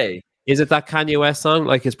all say. Is it that Kanye West song?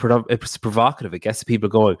 Like it's provocative. It gets the people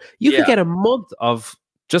going. You could get a month of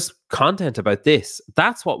just content about this.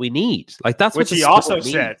 That's what we need. Like that's what he also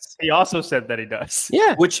said. He also said that he does.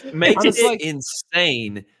 Yeah, which makes it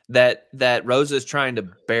insane that Rosa is trying to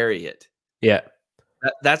bury it. Yeah,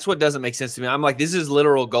 that's what doesn't make sense to me. I'm like, this is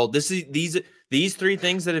literal gold. This is these 3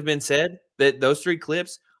 things that have been said. That those 3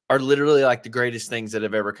 clips are literally like the greatest things that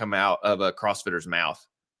have ever come out of a CrossFitter's mouth.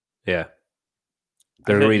 Yeah.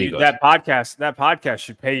 They're really good. That podcast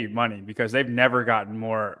should pay you money because they've never gotten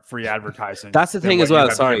more free advertising. That's the thing as well.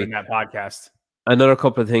 Sorry. That podcast. Another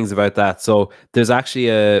couple of things about that. So there's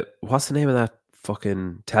actually what's the name of that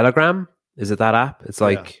fucking Telegram? Is it that app? It's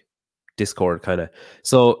like Discord kind of.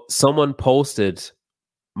 So someone posted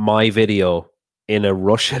my video in a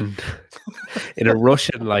Russian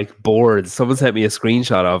like board. Someone sent me a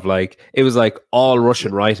screenshot of it was like all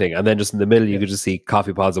Russian writing, and then just in the middle you could just see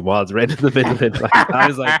coffee pods and WODs right in the middle of it. I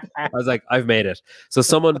was like, I've made it. So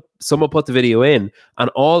someone put the video in, and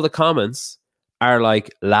all the comments are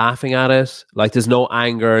like laughing at it. Like there's no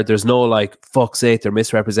anger, there's no like fuck's sake, they're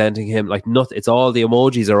misrepresenting him. Like nothing. It's all the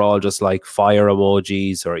emojis are all just like fire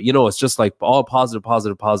emojis, or it's just like all positive.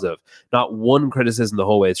 Not one criticism the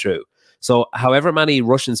whole way through. So however many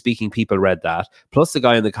Russian-speaking people read that, plus the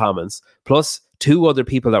guy in the comments, plus 2 other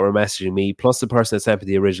people that were messaging me, plus the person that sent me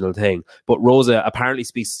the original thing. But Rosa apparently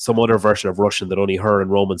speaks some other version of Russian that only her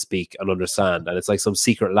and Roman speak and understand. And it's like some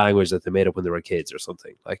secret language that they made up when they were kids or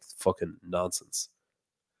something. Like fucking nonsense.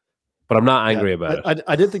 But I'm not angry about it.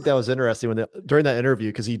 I did think that was interesting during that interview,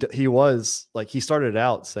 because he was like, he started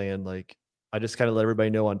out saying like, I just kind of let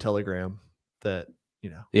everybody know on Telegram that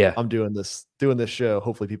Yeah. I'm doing this show.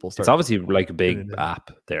 Hopefully people start. It's obviously like a big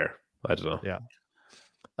app there. I don't know. Yeah.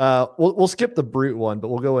 We'll skip the brute one, but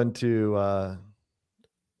we'll go into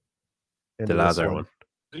the Lazar one.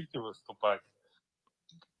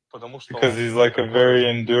 Because he's like a very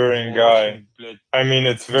enduring guy. I mean,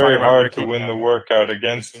 it's very hard to win the workout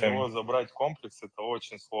against him. With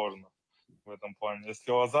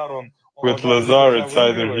Lazar, it's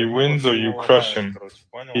either he wins or you crush him.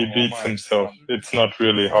 He beats himself. It's not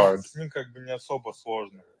really hard.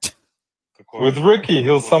 With Ricky,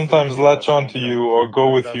 he'll sometimes latch onto you or go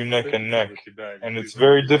with you neck and neck, and it's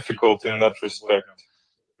very difficult in that respect.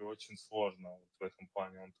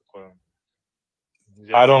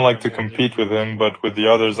 I don't like to compete with him, but with the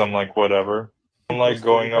others, I'm like, whatever. I don't like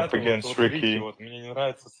going up against Ricky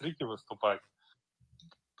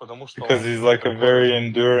because he's like a very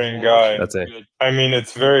enduring guy. That's it. I mean,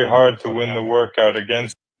 it's very hard to win the workout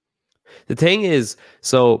against. The thing is,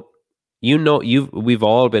 so we've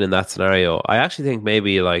all been in that scenario. I actually think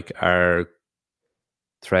maybe like our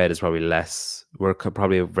thread is probably less. We're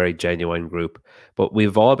probably a very genuine group, but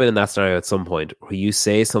we've all been in that scenario at some point where you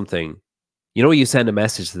say something. You send a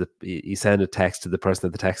message you send a text to the person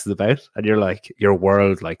that the text is about, and you're like, your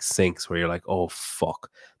world like sinks, where you're like, oh fuck.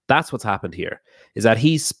 That's what's happened here, is that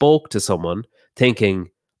he spoke to someone thinking,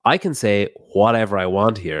 I can say whatever I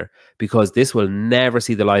want here because this will never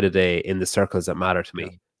see the light of day in the circles that matter to me. Yeah.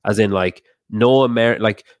 As in, like,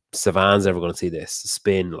 like Savan's ever going to see this,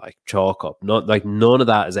 spin, like chalk up, none of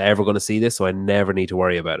that is ever going to see this, so I never need to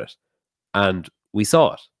worry about it. And we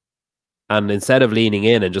saw it. And instead of leaning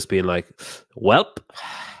in and just being like, welp,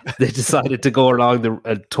 they decided to go along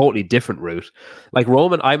a totally different route. Like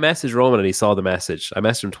Roman, I messaged Roman and he saw the message. I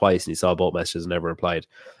messaged him twice and he saw both messages and never replied.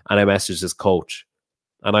 And I messaged his coach.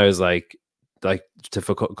 And I was like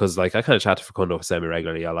because like I kind of chat to Facundo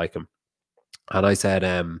semi-regularly. I like him. And I said,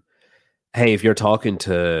 hey, if you're talking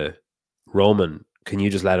to Roman, can you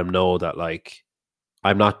just let him know that like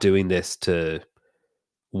I'm not doing this to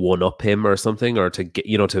one up him or something, or to get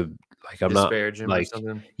to like I'm disparage not him like or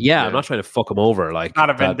something. Yeah, I'm not trying to fuck him over. Like not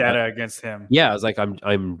a vendetta against him. Yeah, I was like,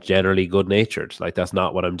 I'm generally good natured. Like that's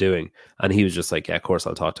not what I'm doing. And he was just like, yeah, of course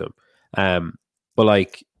I'll talk to him. But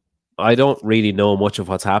like I don't really know much of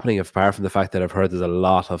what's happening apart from the fact that I've heard there's a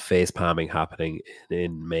lot of face palming happening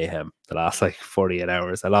in Mayhem the last like 48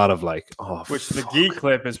 hours. A lot of like, which the geek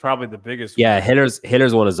clip is probably the biggest. Yeah, Hiller's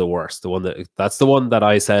one is the worst. That's the one that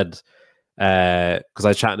I said because I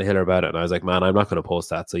was chatting to Hiller about it and I was like, man, I'm not going to post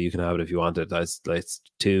that, so you can have it if you want it. It's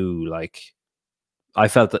too like, I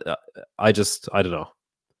felt that I don't know.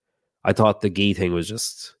 I thought the Gee thing was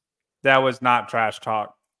just, that was not trash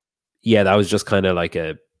talk. Yeah, that was just kind of like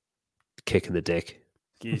a kick in the dick.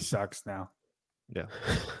 Gee sucks now. Yeah.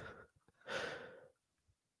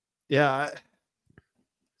 Yeah.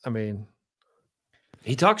 I mean,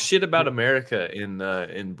 he talks shit about America in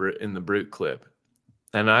the Brute clip,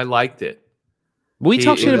 and I liked it. We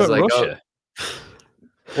talk shit about Russia.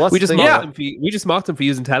 Well, we just mocked him for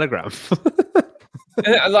using Telegram.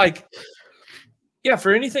 Like, yeah,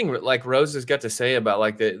 for anything like Rose has got to say about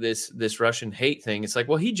like this Russian hate thing, it's like,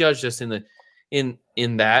 well, he judged us in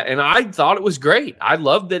that, and I thought it was great. I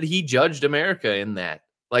loved that he judged America in that.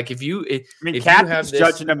 Like, if Captain's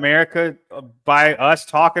judging America by us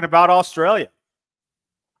talking about Australia.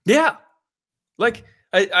 Yeah, like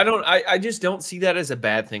I just don't see that as a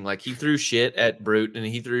bad thing. Like, he threw shit at Brute and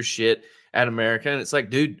he threw shit at America, and it's like,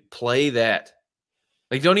 dude, play that.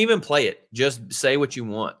 Like, don't even play it. Just say what you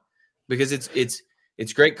want, because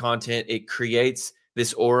it's great content. It creates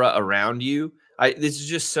this aura around you. This is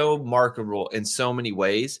just so marketable in so many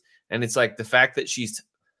ways, and it's like the fact that she's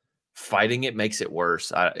fighting it makes it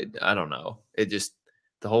worse. I don't know. It just,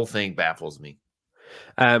 the whole thing baffles me.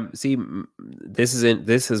 See,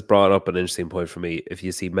 this has brought up an interesting point for me. If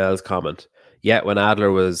you see Mel's comment, when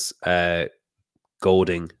Adler was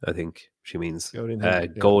goading, I think she means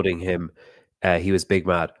goading him, he was big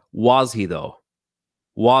mad. Was he though?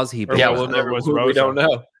 Was he big mad? We don't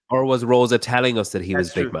know. Or was Rosa telling us that he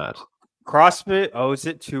was big mad? CrossFit owes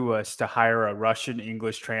it to us to hire a Russian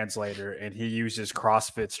English translator, and he uses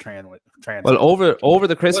CrossFit's translator. Well, over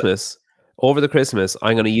the Christmas,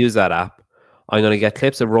 I'm going to use that app. I'm going to get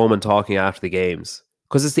clips of Roman talking after the games,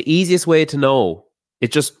 because it's the easiest way to know.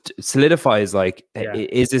 It just solidifies, like,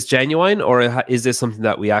 is this genuine, or is this something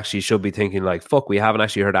that we actually should be thinking, like, fuck, we haven't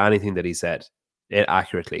actually heard anything that he said it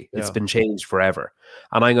accurately. Yeah. It's been changed forever.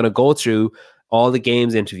 And I'm going to go through all the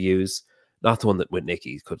games interviews. Not the one that with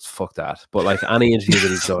Nikki, because fuck that. But like any interview that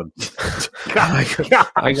he's done.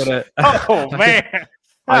 I'm gonna. Oh man!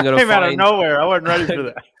 I'm gonna came out of find. nowhere. I wasn't ready for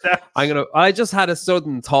that. I just had a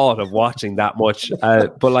sudden thought of watching that much,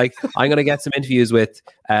 but like I'm gonna get some interviews with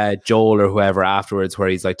Joel or whoever afterwards, where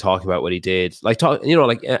he's like talking about what he did, like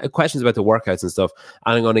questions about the workouts and stuff.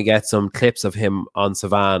 And I'm gonna get some clips of him on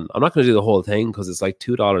Savan. I'm not gonna do the whole thing because it's like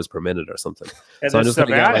 $2 per minute or something. And so I'm the just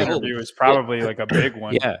gonna get like, interview is probably like a big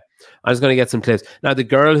one. yeah, I'm just gonna get some clips. Now the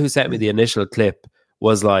girl who sent me the initial clip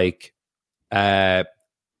was like,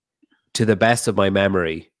 to the best of my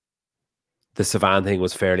memory, the Savan thing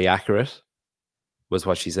was fairly accurate, was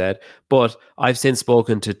what she said. But I've since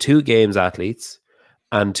spoken to 2 games athletes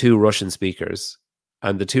and 2 Russian speakers.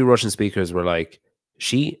 And the 2 Russian speakers were like,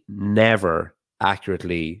 she never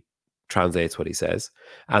accurately translates what he says.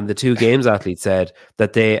 And the 2 games athletes said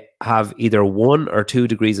that they have either 1 or 2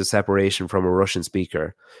 degrees of separation from a Russian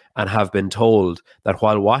speaker and have been told that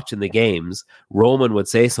while watching the games, Roman would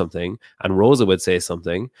say something and Rosa would say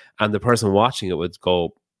something, and the person watching it would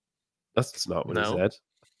go, that's not what he said.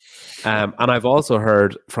 And I've also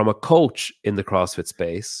heard from a coach in the CrossFit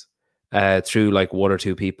space, through like 1 or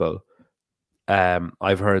 2 people,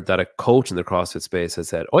 I've heard that a coach in the CrossFit space has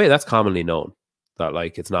said, oh yeah, that's commonly known, that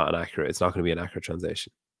like it's not going to be an accurate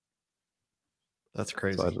translation. That's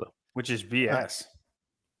crazy. So I don't know. Which is BS.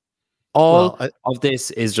 All of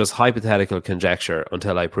this is just hypothetical conjecture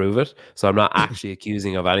until I prove it. So I'm not actually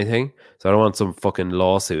accusing of anything. So I don't want some fucking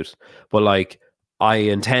lawsuit. But like, I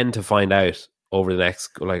intend to find out over the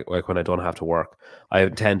next, like when I don't have to work, I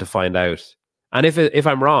intend to find out. And if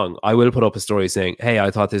I'm wrong, I will put up a story saying, hey,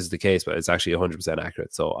 I thought this is the case, but it's actually 100%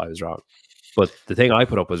 accurate. So I was wrong. But the thing I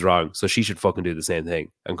put up was wrong. So she should fucking do the same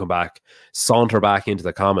thing and come back, saunter back into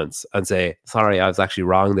the comments and say, sorry, I was actually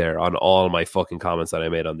wrong there on all my fucking comments that I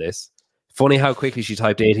made on this. Funny how quickly she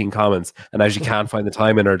typed 18 comments and now she can't find the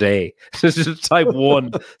time in her day. Just type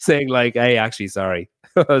 1 saying like, hey, actually, sorry,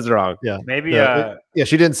 I was wrong. Yeah. Maybe.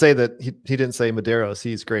 She didn't say that. He didn't say Medeiros.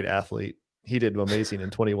 He's a great athlete. He did amazing in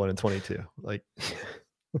 21 and 22. Like,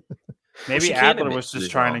 maybe Adler was just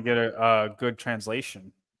trying to get a good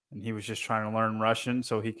translation. And he was just trying to learn Russian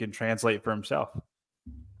so he can translate for himself.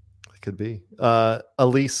 It could be.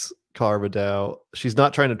 Elise Carvadau. She's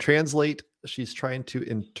not trying to translate. She's trying to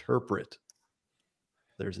interpret.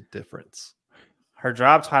 There's a difference. Her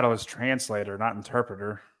job title is translator, not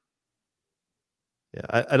interpreter.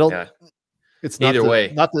 Yeah, I don't. Yeah. It's not either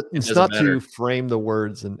way. It's not to frame the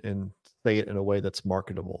words and say it in a way that's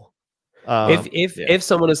marketable. If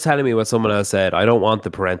someone is telling me what someone else said, I don't want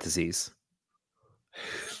the parentheses.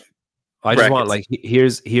 I just want like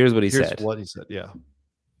here's what he said. What he said, yeah.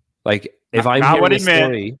 Like if I'm hearing a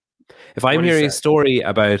story, if I'm hearing a story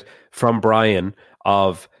about from Brian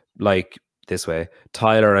of like this way,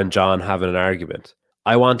 Tyler and John having an argument,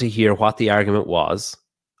 I want to hear what the argument was.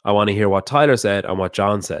 I want to hear what Tyler said and what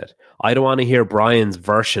John said. I don't want to hear Brian's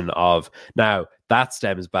version of, now that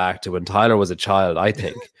stems back to when Tyler was a child, I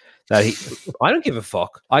think. I don't give a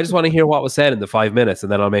fuck. I just want to hear what was said in the 5 minutes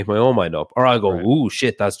and then I'll make my own mind up. Or I'll go, ooh,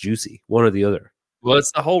 shit, that's juicy. One or the other. Well,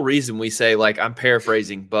 it's the whole reason we say, like, I'm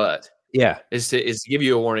paraphrasing, but yeah, is to give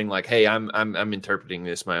you a warning, like, hey, I'm interpreting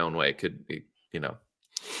this my own way. It could be,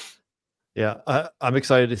 Yeah, I'm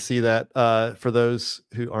excited to see that. For those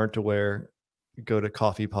who aren't aware, go to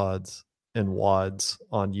Coffee Pods and WODs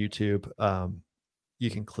on YouTube. You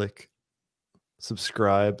can click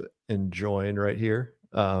subscribe and join right here.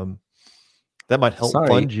 That might help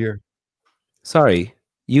fund your. Sorry,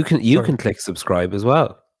 you can click subscribe as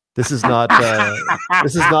well. This is not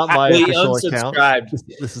my official account.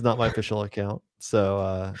 This is not my official account.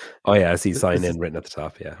 So oh yeah, I see sign in written at the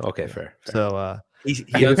top. Yeah, okay, fair. So he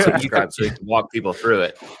unsubscribed so he can walk people through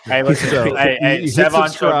it. Hey, listen,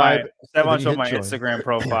 Sevon showed my Instagram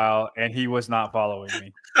profile, and he was not following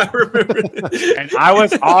me. I remember that. And I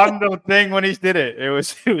was on the thing when he did it. It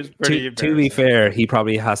was pretty. To be fair, he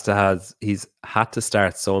probably he's had to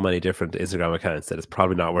start so many different Instagram accounts that it's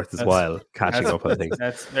probably not worth his while catching up on things.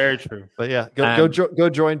 That's very true. But yeah, go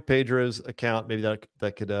join Pedro's account. Maybe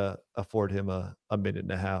that could afford him a minute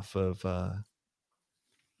and a half of.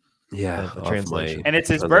 Translation. And it's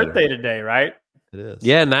his birthday today, right? It is.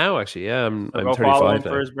 Yeah, now actually. Yeah, I'm 35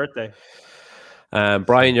 for his birthday.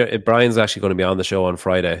 Brian's actually going to be on the show on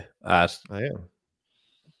Friday at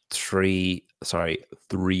 3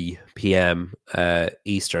 p.m.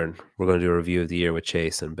 Eastern. We're going to do a review of the year with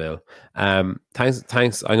Chase and Bill. Thanks.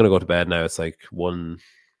 I'm going to go to bed now. It's like 1:20.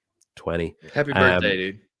 Happy birthday,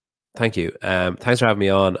 dude. Thank you. Thanks for having me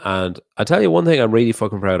on. And I'll tell you one thing I'm really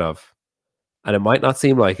fucking proud of. And it might not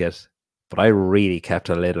seem like it, but I really kept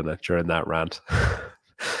a lid on it during that rant.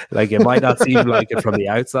 Like, it might not seem like it from the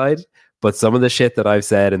outside, But some of the shit that I've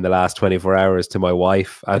said in the last 24 hours to my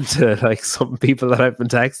wife and to like some people that I've been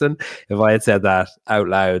texting, if I had said that out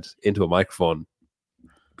loud into a microphone,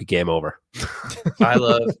 be game over. I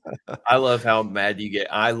love how mad you get.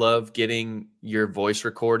 I love getting your voice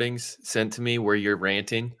recordings sent to me where you're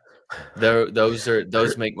ranting.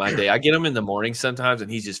 Those make my day. I get them in the morning sometimes, and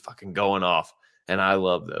he's just fucking going off, and I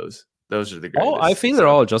love those. Those are the greatest. Oh, I feel they're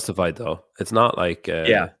all justified though. It's not like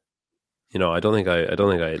yeah. You know, I don't think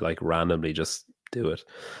I like randomly just do it.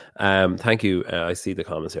 Thank you. I see the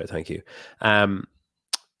comments here. Thank you. All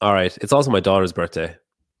right. It's also my daughter's birthday.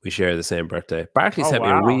 We share the same birthday. Barkley sent me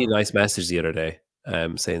a really nice message the other day,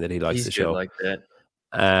 saying that he likes the show. Like that.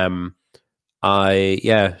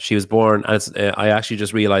 She was born, and I actually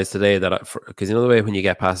just realized today that because you know the way when you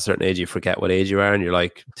get past a certain age, you forget what age you are, and you're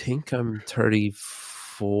like, I think I'm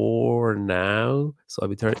 34 now, so I'll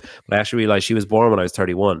be 30. But I actually realized she was born when I was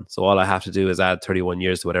 31, so all I have to do is add 31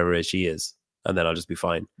 years to whatever age she is, and then I'll just be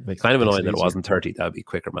fine. Kind of annoying that it wasn't 30. That would be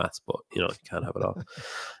quicker maths, but you know, you can't have it all.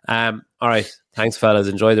 All right, thanks fellas,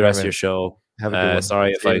 enjoy the rest of your show. Have a good one.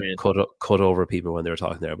 Sorry if I cut over people when they were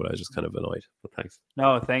talking there, but I was just kind of annoyed. But thanks.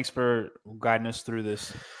 No, thanks for guiding us through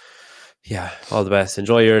this. Yeah, all the best.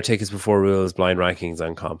 Enjoy your tickets before rules, blind rankings,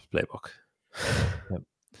 and comp playbook. Yep.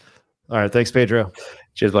 All right, thanks, Pedro.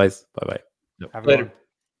 Cheers, guys. Bye bye. Have later.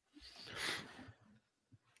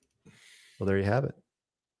 Well, there you have it.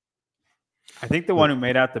 I think the one who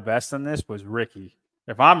made out the best on this was Ricky.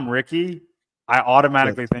 If I'm Ricky, I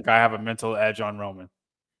automatically think I have a mental edge on Roman.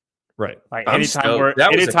 Right. Like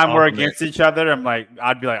anytime we're against each other,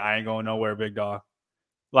 I'd be like, I ain't going nowhere, big dog.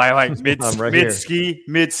 Like mid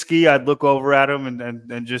ski, I'd look over at him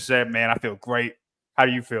and just say, man, I feel great. How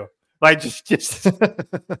do you feel? Like just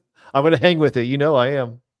I'm gonna hang with it. You know I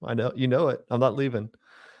am. I know you know it. I'm not leaving.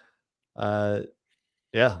 And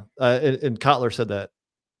Kotler said that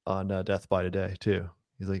on Death by Today too.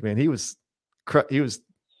 He's like, man, he was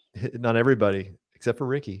hitting on everybody except for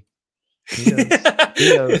Ricky. He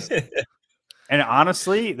knows. And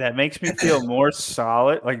honestly, that makes me feel more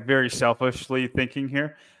solid, like very selfishly thinking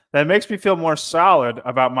here. That makes me feel more solid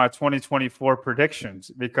about my 2024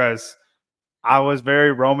 predictions because I was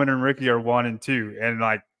very Roman and Ricky are 1 and 2. And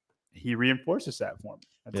like he reinforces that for me.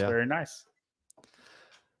 That's very nice.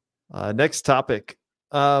 Next topic.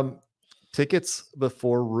 Tickets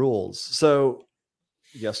before rules. So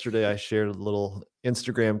yesterday I shared a little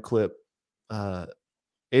Instagram clip.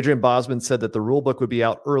 Adrian Bosman said that the rule book would be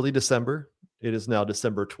out early December. It is now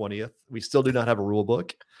December 20th. We still do not have a rule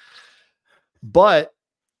book. But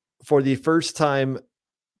for the first time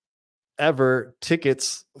ever,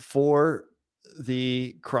 tickets for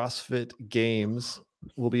the CrossFit Games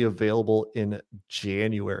will be available in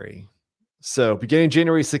January. So beginning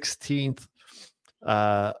January 16th,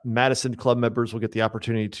 Madison Club members will get the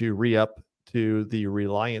opportunity to re-up to the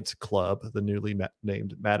Reliance Club, the newly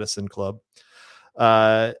named Madison Club.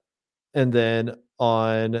 And then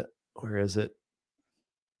on, where is it?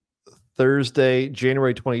 Thursday,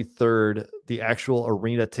 January 23rd, the actual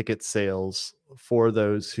arena ticket sales for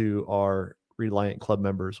those who are Reliant Club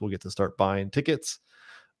members will get to start buying tickets.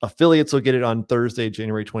 Affiliates will get it on Thursday,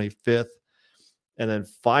 January 25th. And then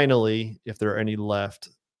finally, if there are any left,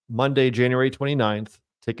 Monday, January 29th,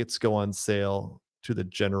 tickets go on sale to the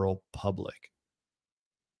general public.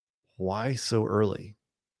 Why so early?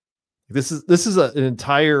 This is an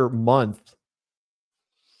entire month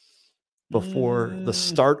before the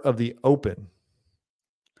start of the Open,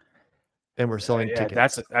 and we're selling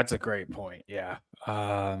tickets. That's a great point. Yeah.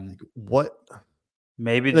 What?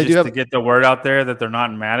 Maybe just to get the word out there that they're not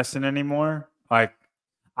in Madison anymore. Like,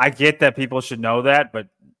 I get that people should know that, but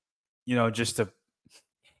you know, just to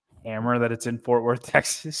hammer that it's in Fort Worth,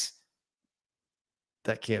 Texas.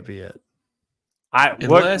 That can't be it.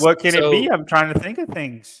 What can it be? I'm trying to think of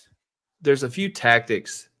things. There's a few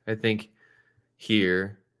tactics, I think,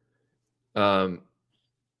 here.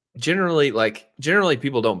 Generally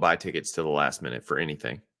people don't buy tickets to the last minute for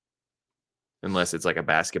anything. Unless it's like a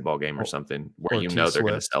basketball game or something where you know they're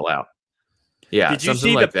going to sell out. Yeah. Did you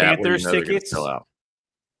see the Panthers tickets? Sell out.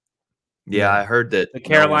 Yeah, I heard that. The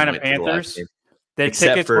Carolina Panthers, their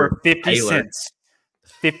tickets were 50 cents.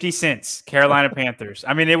 50 cents, Carolina Panthers.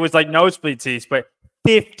 I mean, it was like nosebleed seats, but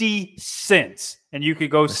 50 cents. And you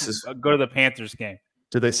could go to the Panthers game.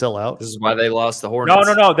 Did they sell out? This is why they lost the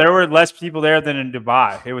Hornets. No. There were less people there than in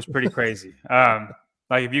Dubai. It was pretty crazy. Like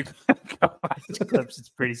if you go watch the clips, it's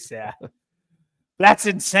pretty sad. That's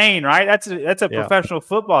insane, right? That's a professional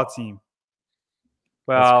football team.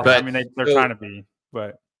 Well, I mean, they're trying to be,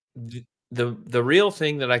 but the real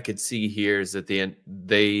thing that I could see here is that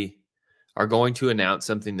they are going to announce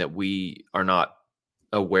something that we are not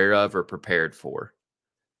aware of or prepared for.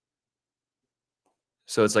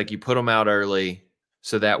 So it's like you put them out early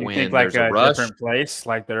so that You when think like there's a rush, different place,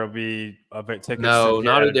 like there'll be a bit tickets. no, to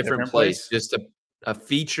get not at a different place, just a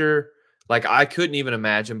feature. Like I couldn't even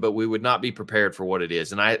imagine, but we would not be prepared for what it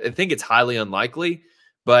is. And I think it's highly unlikely,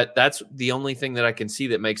 but that's the only thing that I can see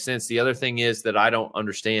that makes sense. The other thing is that I don't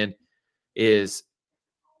understand is,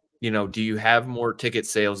 do you have more ticket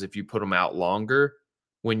sales if you put them out longer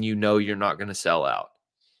when you know you're not going to sell out?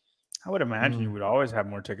 I would imagine you would always have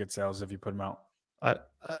more ticket sales if you put them out.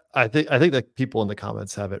 I think that people in the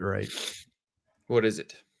comments have it right. What is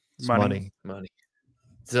it? It's money.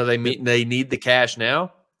 So they need the cash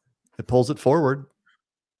now. It pulls it forward.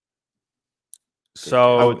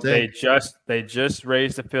 So they just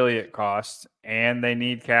raised affiliate costs and they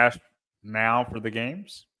need cash now for the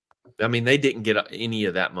games. I mean, they didn't get any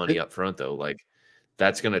of that money up front though. Like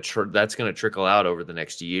that's gonna trickle out over the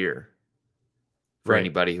next year for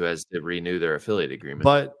anybody who has to renew their affiliate agreement.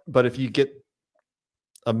 But if you get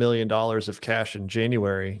 $1 million of cash in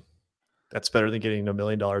January, that's better than getting $1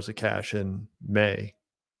 million of cash in May.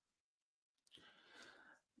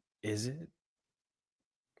 Is it?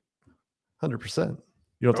 100%. You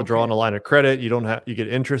don't have to draw on a line of credit. You get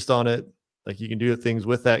interest on it. Like you can do things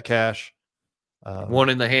with that cash. One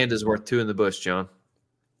in the hand is worth two in the bush, John.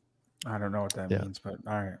 I don't know what that means, but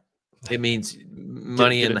all right. It means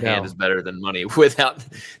money in the hand is better than money without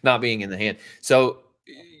not being in the hand. So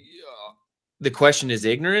the question is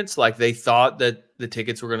ignorance. Like they thought that the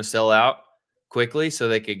tickets were going to sell out quickly so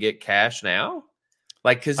they could get cash now.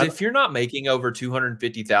 Like, because if you're not making over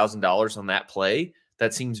 $250,000 on that play,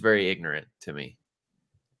 that seems very ignorant to me.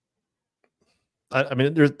 I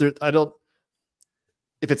mean, I don't.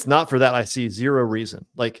 If it's not for that, I see zero reason.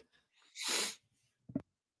 Like,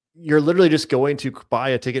 you're literally just going to buy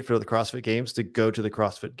a ticket for the CrossFit Games to go to the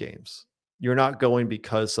CrossFit Games. You're not going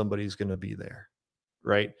because somebody's going to be there,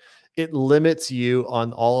 right? It limits you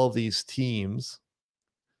on all of these teams,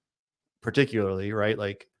 particularly, right?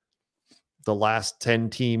 Like the last 10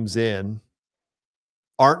 teams in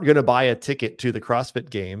aren't going to buy a ticket to the CrossFit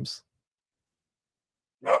Games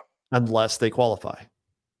unless they qualify.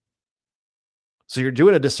 So you're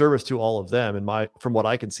doing a disservice to all of them. From what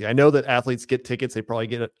I can see, I know that athletes get tickets. They probably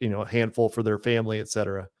get a handful for their family,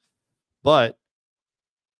 etc. But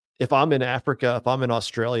if I'm in Africa, if I'm in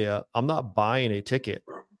Australia, I'm not buying a ticket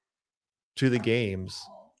to the games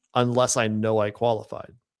unless I know I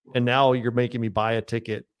qualified. And now you're making me buy a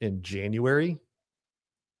ticket in January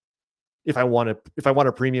if I want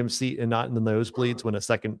a premium seat and not in the nosebleeds when a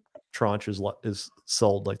second tranche is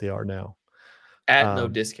sold like they are now at no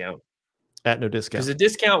discount. At no discount, because a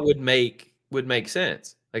discount would make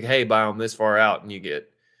sense. Like, hey, buy them this far out and you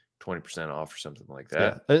get 20% off or something like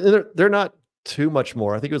that. Yeah, they're not too much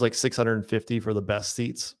more. I think it was like $650 for the best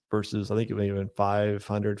seats versus I think it may have been $500,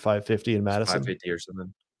 $550 in Madison, $550 or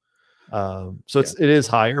something. So it is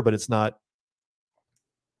higher, but it's not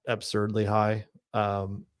absurdly high. I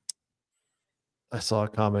saw a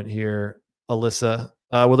comment here, Alyssa.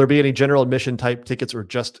 Will there be any general admission type tickets or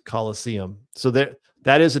just Coliseum? So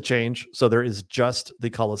that is a change. So there is just the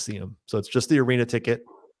Coliseum. So it's just the arena ticket.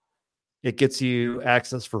 It gets you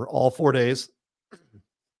access for all 4 days.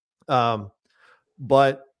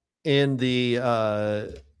 But in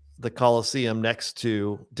the Coliseum next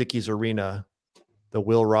to Dickey's Arena, the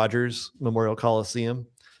Will Rogers Memorial Coliseum,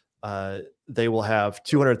 they will have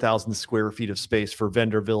 200,000 square feet of space for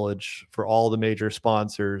Vendor Village, for all the major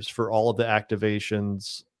sponsors, for all of the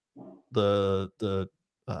activations, the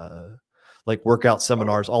like workout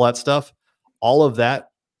seminars, all that stuff. All of that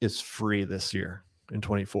is free this year in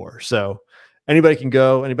 24. So anybody can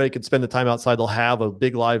go, anybody can spend the time outside. They'll have a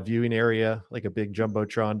big live viewing area, like a big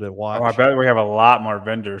Jumbotron to watch. Oh, I bet we have a lot more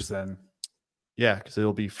vendors then. Yeah, because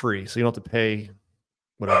it'll be free. So you don't have to pay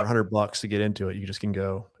whatever, $100 to get into it. You just can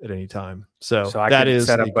go at any time. So I that can is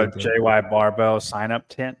set up a JY Barbell sign up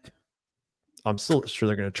tent. I'm still sure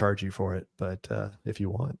they're going to charge you for it, but if you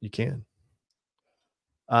want, you can.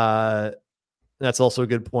 That's also a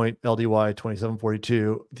good point. LDY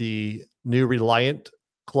 2742. The new Reliant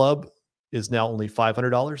Club is now only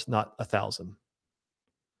 $500, not $1,000.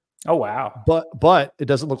 Oh wow! But it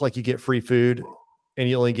doesn't look like you get free food, and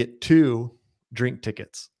you only get 2 drink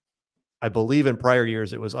tickets. I believe in prior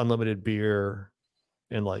years it was unlimited beer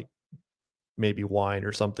and like maybe wine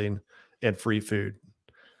or something and free food.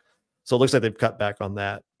 So it looks like they've cut back on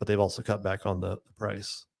that, but they've also cut back on the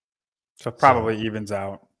price. So it probably evens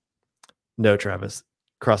out. No, Travis.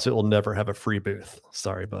 CrossFit will never have a free booth.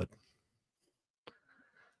 Sorry, bud.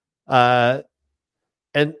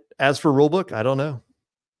 And as for rulebook, I don't know.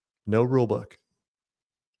 No rulebook.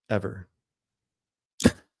 Ever.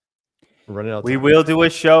 We're running out of We time. will do a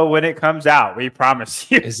show when it comes out. We promise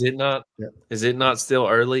you. Is it not? Yeah. Is it not still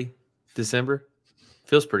early December?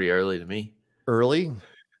 Feels pretty early to me. Early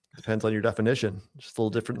depends on your definition. Just a little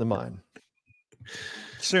different than mine.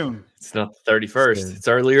 Soon. It's not the 31st. Soon. It's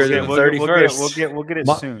earlier than the 31st. We'll get it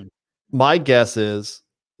My- soon. My guess is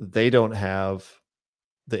they don't have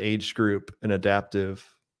the age group and adaptive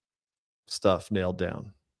stuff nailed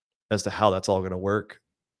down as to how that's all going to work,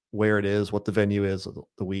 where it is, what the venue is,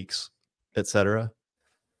 the weeks, etc.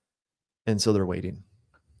 And so they're waiting.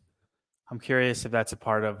 I'm curious if that's a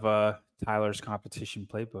part of Tyler's competition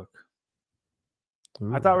playbook.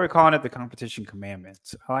 Ooh. I thought we were calling it the competition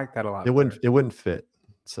commandments. I like that a lot. It wouldn't fit.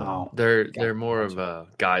 So Oh, They're more of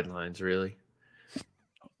guidelines, really.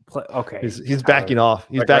 okay. he's backing off.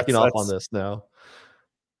 He's Like, backing off let's- on this now.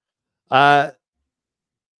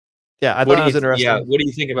 Yeah, I thought it was interesting. Yeah, what do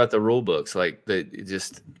you think about the rule books? Like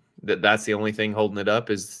that's the only thing holding it up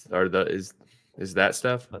is that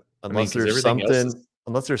stuff? Unless 'cause there's everything else something,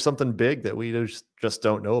 unless there's something big that we just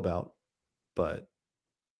don't know about. But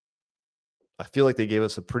I feel like they gave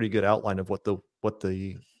us a pretty good outline of what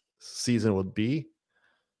the season would be.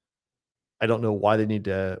 I don't know why they need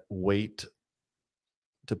to wait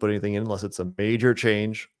to put anything in unless it's a major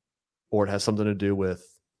change or it has something to do with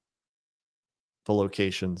the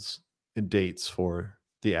locations and dates for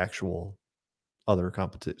the actual other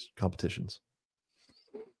competitions.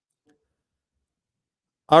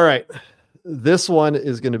 All right. This one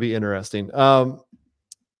is going to be interesting.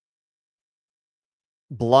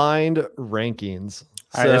 Blind rankings.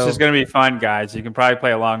 All right, this is going to be fun, guys. You can probably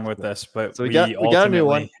play along with us, but So we got a new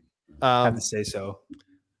one. Have to say so.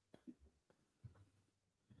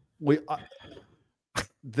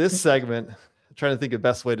 This segment, I'm trying to think of the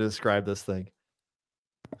best way to describe this thing.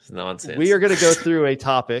 It's nonsense. We are going to go through a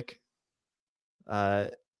topic,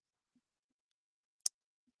 and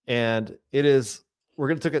it is we're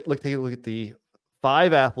going to take a look at the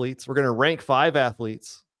 5 athletes. We're going to rank 5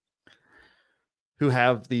 athletes who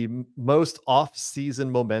have the most off-season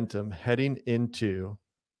momentum heading into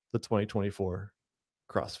the 2024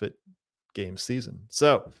 CrossFit Games season.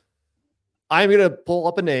 So I'm going to pull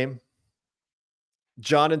up a name.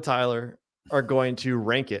 John and Tyler are going to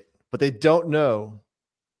rank it, but they don't know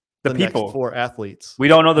The next people. 4 athletes. We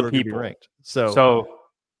don't know who the are gonna be people. ranked. So So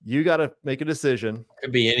you got to make a decision.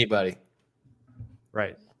 Could be anybody.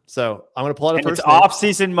 Right. So I'm going to pull out a and first it's name.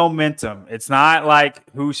 off-season momentum. It's not like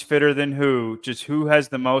who's fitter than who, just who has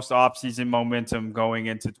the most off-season momentum going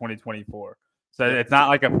into 2024. So Yep. it's not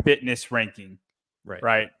like a fitness ranking, Right.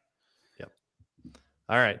 right?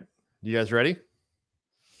 All right. You guys ready?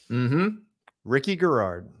 Mm-hmm. Ricky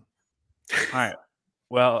Garrard. All right.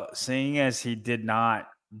 Well, seeing as he did not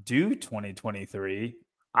do 2023,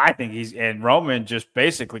 I think and Roman just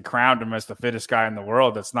basically crowned him as the fittest guy in the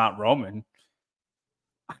world. That's not Roman.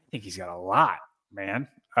 I think he's got a lot, man.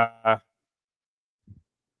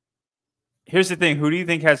 Here's the thing. Who do you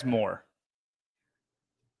think has more?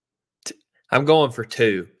 I'm going for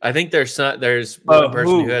 2. I think there's one person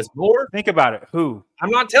who? who has more. Think about it. Who? I'm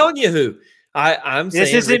not telling you who. I'm saying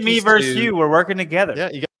This isn't me Ricky's versus 2. you. We're working together. Yeah,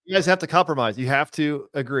 you guys have to compromise. You have to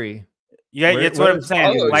agree. Yeah, Where- that's what I'm where's-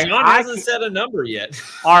 saying. Oh, like, John hasn't set a number yet.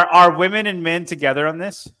 are women and men together on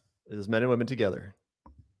this? It is men and women together.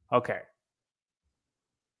 Okay.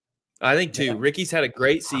 I think 2. Ricky's had a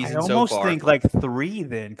great I season so almost far. think like 3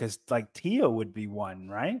 then, because like Tia would be 1,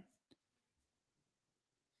 right?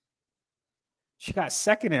 She got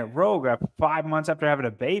second at Rogue 5 months after having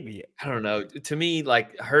a baby. I don't know. To me,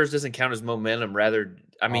 like hers doesn't count as momentum. Rather,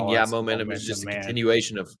 I mean, Oh, yeah, it's momentum is just a momentum, man.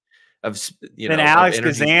 continuation of Then of Alex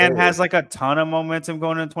energy Kazan forward. has like a ton of momentum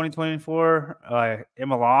going into 2024.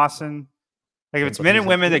 Emma Lawson. Like if it's But men he's and a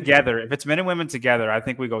women leader. together, I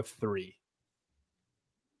think we go 3.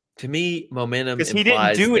 To me, momentum 'Cause he didn't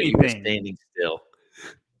implies do that you were anything. standing still.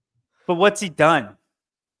 But what's he done?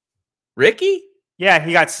 Ricky? Yeah,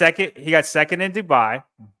 he got second. He got second in Dubai,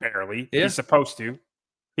 barely. Yeah. He's supposed to.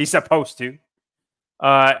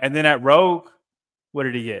 And then at Rogue, what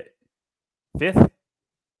did he get? 5th.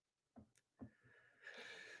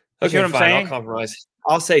 You see Okay, what I'm fine. saying? I'll compromise.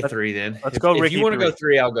 I'll say Let's- 3 then. let's If- go If Ricky you want to go 3.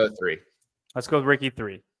 3, I'll go 3. Let's go with Ricky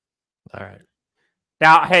 3. All right.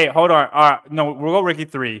 Now, hey, hold on. No, we'll go Ricky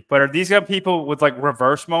 3. But are these got people with like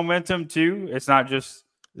reverse momentum too? It's not just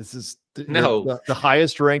This is No. the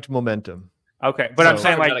highest ranked momentum. okay. But I'm So-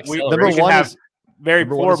 saying Talking like about we acceleration. should have very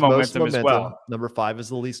number 1 poor is most momentum as well. Number 5 is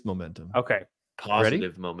the least momentum. Okay.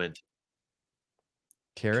 Positive momentum.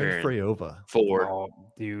 Karen Karen. Freyova. 4. Oh,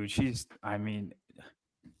 dude,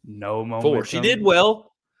 no momentum. 4. She did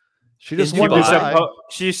well. She just In won Dubai. Dubai.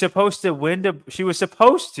 She's supposed to win. She was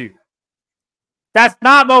supposed to. That's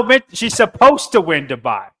not momentum. She's supposed to win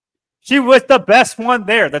Dubai. She was the best one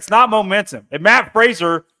there. That's not momentum. If Matt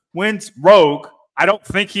Fraser wins Rogue, I don't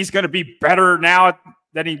think he's going to be better now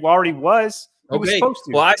than he already was. He was supposed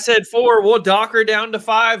to. Well, I said 4. We'll dock her down to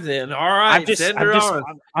 5 then. All right, send her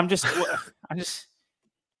on. I'm just.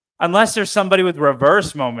 Unless there's somebody with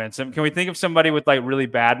reverse momentum, can we think of somebody with like really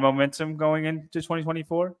bad momentum going into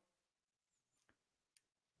 2024?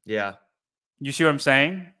 Yeah. You see what I'm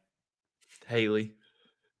saying? Haley.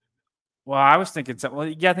 Well, I was thinking something. Well,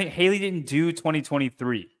 yeah, I think Haley didn't do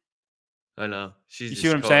 2023. I know. You see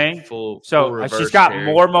what I'm saying? Full she's got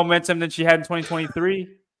more momentum than she had in 2023.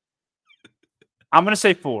 I'm going to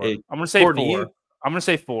say 4. I'm going to say 4. I'm going to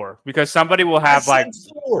say 4 because somebody will have like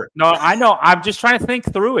 4. No, I know. I'm just trying to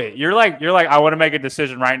think through it. You're like, I want to make a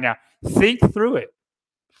decision right now. Think through it.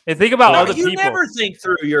 And think about other people. You never think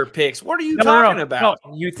through your picks. What are you talking about?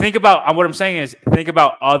 No, you think about what I'm saying is think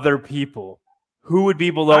about other people. Who would be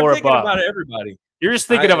below or above? I'm thinking about everybody. You're just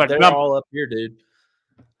thinking of a number. They're all up here, dude.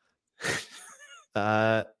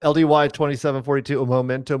 LDY 2742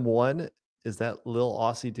 momentum 1. Is that Lil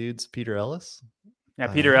Aussie dude's Peter Ellis? Yeah,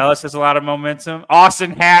 Peter Ellis has a lot of momentum.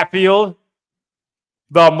 Austin Hatfield,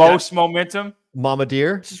 the most momentum. Mama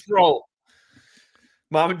Deer. Just roll.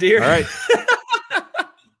 Mama Deer. All right.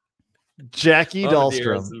 Jackie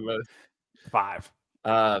Dahlstrom. 5.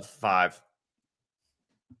 5.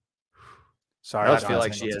 Sorry, I feel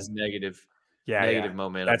like she has negative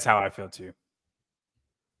momentum. That's how I feel too.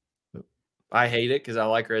 I hate it because I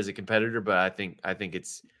like her as a competitor, but I think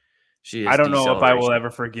she is. I don't know if I will ever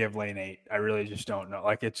forgive Lane 8. I really just don't know.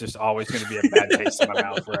 Like it's just always going to be a bad taste in my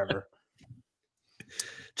mouth forever.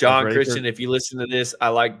 John Christian, if you listen to this, I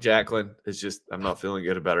like Jacqueline. It's just I'm not feeling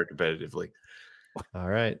good about her competitively. All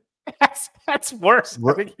right. That's worse.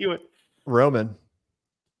 I think he would. Roman.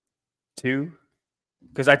 2.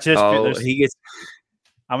 Because I just I'm going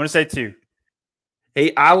to say 2.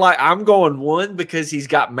 Hey, I'm going 1 because he's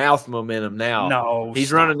got mouth momentum now. No,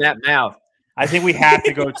 he's running that mouth. I think we have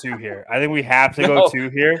to go 2 here. Go 2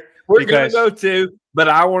 here. We're going to go 2, but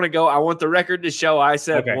I want to go. I want the record to show I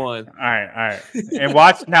said 1. All right. And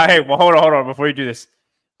watch now. Hey, well, hold on. Before you do this,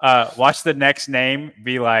 watch the next name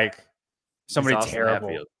be like somebody terrible.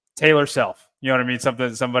 Hatfield. Taylor Self. You know what I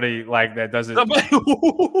mean? Somebody like that doesn't.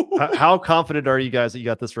 How confident are you guys that you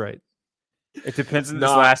got this right? It depends on this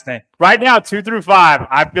last name. Right now, 2 through 5,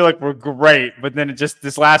 I feel like we're great, but then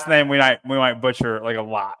this last name we might butcher like a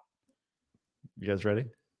lot. You guys ready?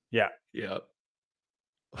 Yeah. Yep.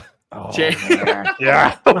 Oh,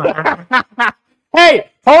 yeah. Hey,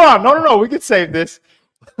 hold on. No. We could save this.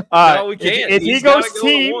 No, we can't. If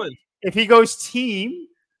he goes team,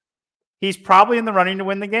 he's probably in the running to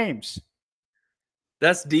win the games.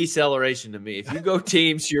 That's deceleration to me. If you go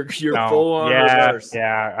teams, you're full on reverse.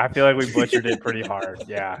 Yeah, I feel like we butchered it pretty hard.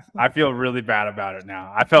 Yeah, I feel really bad about it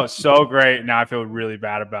now. I felt so great. Now I feel really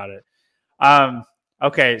bad about it.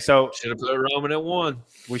 Okay, so should have put Roman at 1.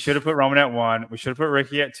 We should have put Roman at 1. We should have put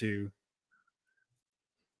Ricky at 2.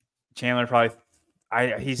 Chandler probably.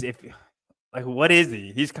 What is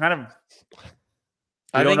he? He's kind of.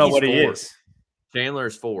 I don't know what 4. He is. Chandler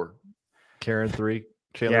is 4. Karen 3.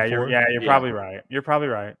 Chandler 4. You're probably right. You're probably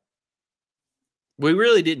right. We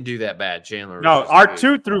really didn't do that bad. Chandler. No, our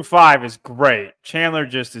 2 through 5 is great. Chandler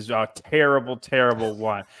just is a terrible, terrible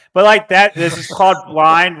one. But like that, this is called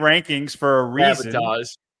blind rankings for a reason. Sabotage.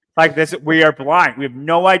 Like this, we are blind. We have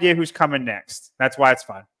no idea who's coming next. That's why it's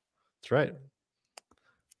fun. That's right.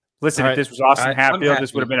 Listen, if this was Austin Hatfield,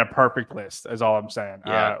 this would have been a perfect list. Is all I'm saying.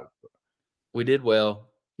 Yeah, we did well.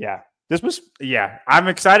 Yeah, this was. Yeah, I'm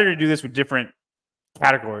excited to do this with different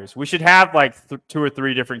categories. We should have like 2 or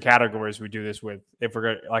 3 different categories we do this with if we're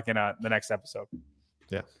going like in the next episode.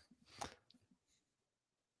 Yeah.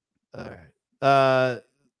 All right.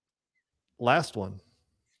 Last one,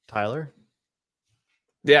 Tyler.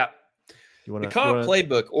 Yeah. The comp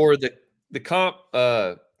playbook or the comp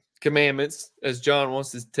commandments, as John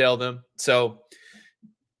wants to tell them. So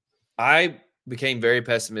I became very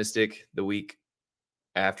pessimistic the week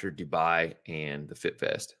after Dubai and the Fit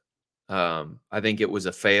Fest. I think it was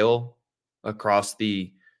a fail across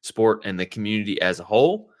the sport and the community as a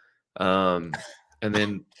whole. And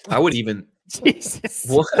then I would even Jesus.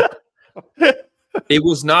 It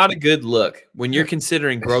was not a good look when you're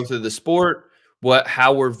considering growth of the sport,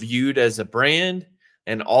 how we're viewed as a brand,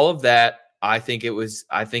 and all of that. I think it was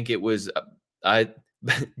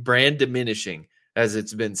brand diminishing, as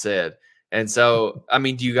it's been said. And so, I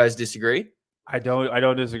mean, do you guys disagree? I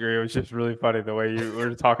don't disagree. It was just really funny the way you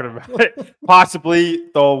were talking about it. Possibly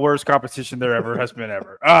the worst competition there ever has been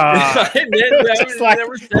ever. I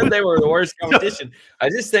never said they were the worst competition. I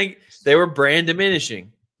just think they were brand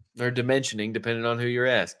diminishing or dimensioning, depending on who you're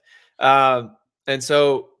asked. And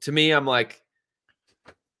so to me, I'm like,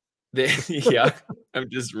 yeah, I'm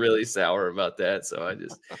just really sour about that. So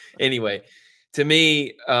anyway, to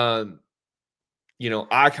me, I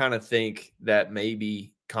kind of think that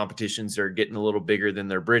maybe competitions are getting a little bigger than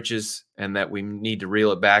their britches and that we need to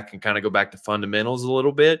reel it back and kind of go back to fundamentals a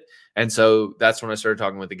little bit. And so that's when I started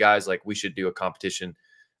talking with the guys, like we should do a competition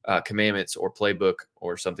commandments or playbook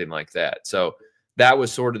or something like that. So that was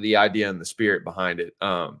sort of the idea and the spirit behind it.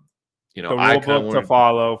 The rule book to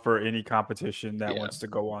follow for any competition that wants to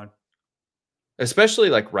go on. Especially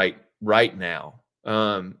like right now.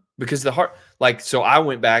 Because so I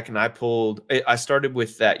went back and I started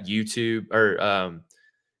with that YouTube or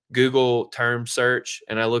Google term search,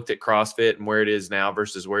 and I looked at CrossFit and where it is now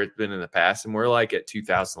versus where it's been in the past. And we're like at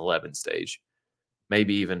 2011 stage,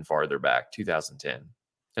 maybe even farther back, 2010.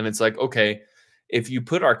 And it's like, okay, if you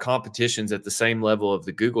put our competitions at the same level of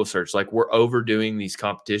the Google search, like we're overdoing these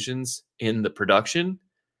competitions in the production.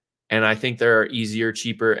 And I think there are easier,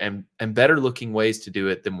 cheaper, and better looking ways to do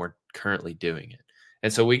it than we're currently doing it.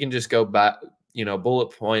 And so we can just go back, bullet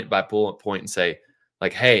point by bullet point and say,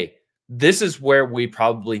 like, hey, this is where we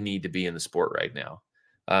probably need to be in the sport right now.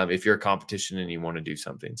 If you're a competition and you want to do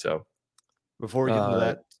something. So before we get into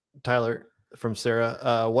that, Tyler, from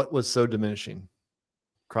Sarah, what was so diminishing?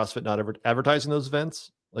 CrossFit not advertising those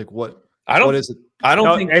events? Like what? What is it? I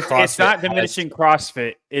don't think it's not diminishing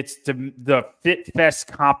CrossFit. It's the Fit Fest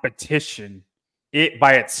competition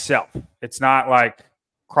by itself. It's not like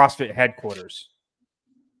CrossFit headquarters.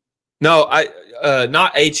 No,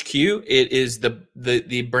 not HQ. It is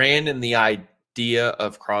the brand and the idea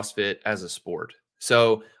of CrossFit as a sport.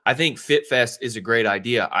 So I think Fit Fest is a great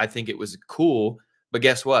idea. I think it was cool, but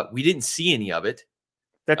guess what? We didn't see any of it.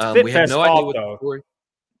 That's Fit Fest's fault, though.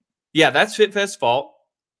 Yeah, that's Fit Fest's fault.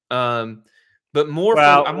 But I'm more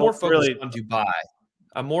focused on Dubai.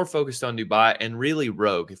 I'm more focused on Dubai and really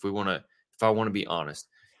Rogue. If I want to be honest,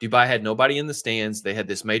 Dubai had nobody in the stands. They had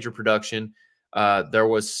this major production. There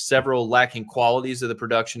was several lacking qualities of the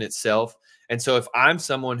production itself. And so if I'm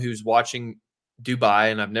someone who's watching Dubai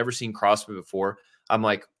and I've never seen CrossFit before, I'm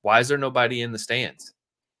like, why is there nobody in the stands?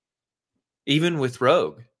 Even with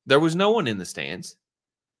Rogue, there was no one in the stands.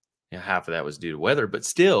 Half of that was due to weather, but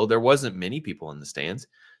still there wasn't many people in the stands.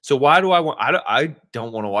 So why do I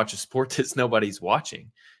don't want to watch a sport that nobody's watching.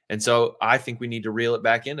 And so I think we need to reel it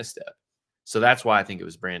back in a step. So that's why I think it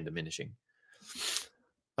was brand diminishing.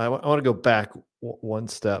 I want to go back one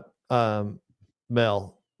step.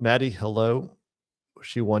 Maddie, hello.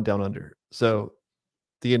 She won down under. So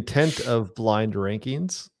the intent of blind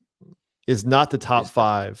rankings is not the top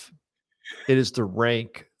 5. It is to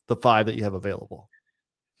rank the 5 that you have available.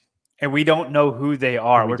 And we don't know who they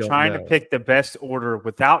are. We're trying to pick the best order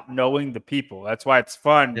without knowing the people. That's why it's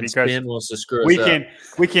fun, and because Spin wants to screw we us can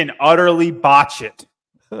we can utterly botch it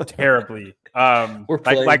terribly.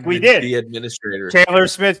 Like we did. The administrator. Chandler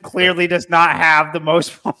Smith clearly does not have the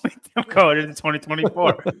most momentum going into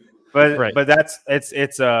 2024. But that's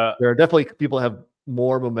there are definitely people that have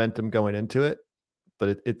more momentum going into it,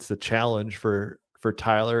 but it's a challenge for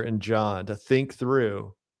Tyler and John to think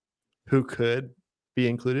through who could be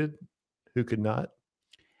included, who could not.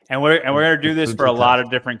 And we're going to do this for a lot of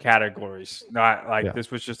different categories. Not like this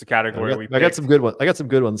was just a category I got some good ones. I got some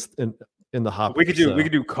good ones in the hopper. We could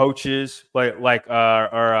do coaches like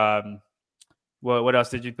what else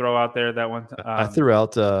did you throw out there that one? I threw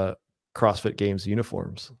out CrossFit Games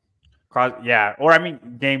uniforms. Or I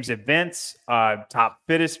mean games events, top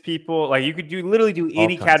fittest people. Like you could literally do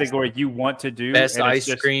any category you want to do. Best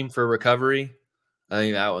ice cream for recovery. I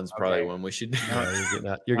think that one's probably one we should do.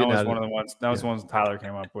 You're getting one of the ones. That was the ones Tyler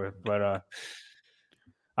came up with. But all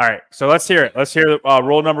right, so let's hear it. Let's hear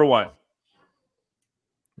rule number 1. All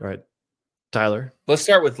right, Tyler. Let's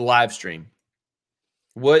start with live stream.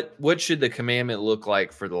 What should the commandment look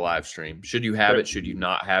like for the live stream? Should you have it? Should you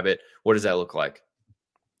not have it? What does that look like?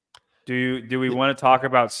 Do we want to talk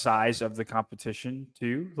about size of the competition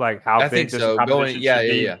too? Like how big does the competition should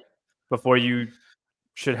be before you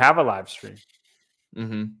should have a live stream?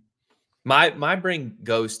 Mm-hmm. My brain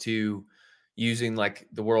goes to using like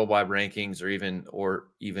the worldwide rankings or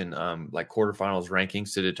even like quarterfinals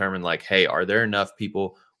rankings to determine like, hey, are there enough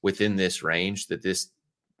people within this range that this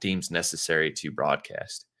deems necessary to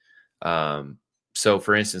broadcast? So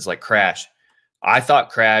for instance, like Crash, I thought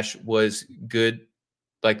Crash was good.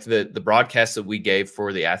 Like the broadcast that we gave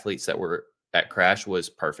for the athletes that were at Crash was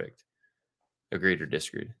perfect. Agreed or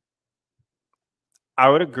disagreed? I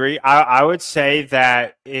would agree. I would say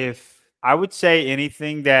that I would say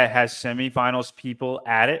anything that has semifinals people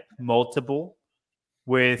at it, multiple,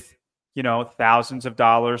 with thousands of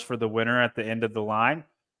dollars for the winner at the end of the line,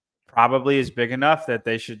 probably is big enough that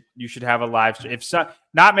you should have a live stream. If so,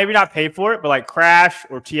 maybe not pay for it, but like Crash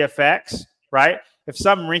or TFX, right? If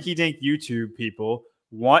some rinky-dink YouTube people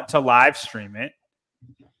want to live stream it,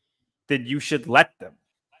 then you should let them.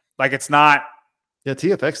 Like, it's not. Yeah,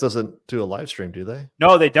 TFX doesn't do a live stream, do they?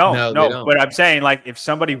 No, they don't. No, No, they don't. but I'm saying, like, if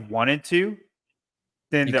somebody wanted to,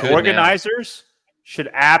 then You the could organizers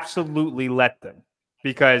should absolutely let them,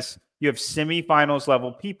 because you have semifinals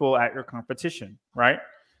level people at your competition, right?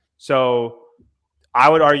 So I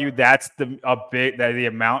would argue that's the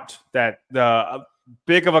amount that the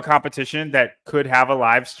big of a competition that could have a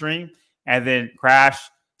live stream. And then Crash,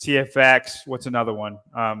 TFX, what's another one?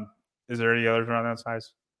 Is there any others around that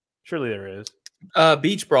size? Surely there is.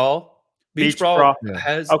 Beach Brawl. Beach Brawl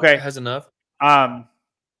has enough. And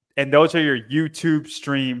those are your YouTube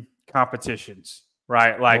stream competitions,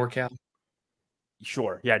 right? Like NorCal.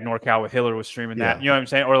 Sure. Yeah, NorCal with Hiller was streaming that. Yeah. You know what I'm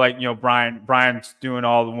saying? Or like, Brian's doing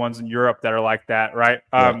all the ones in Europe that are like that, right?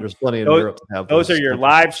 There's plenty in Europe to have those are your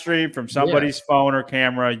live stream from somebody's Yeah. phone or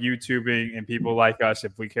camera, YouTubing, and people like us,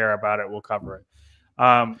 if we care about it, we'll cover it.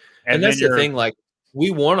 And that's then the thing, like,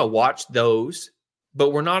 we want to watch those,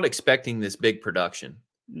 but we're not expecting this big production.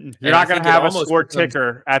 You're And not I going think to it have a almost score becomes-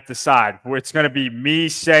 ticker at the side where it's going to be me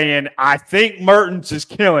saying, I think Mertens is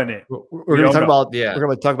killing it. We're going to talk about Yeah. we're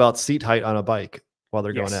going to talk about seat height on a bike while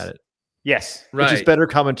they're Yes. going at it, Yes. Right. which is better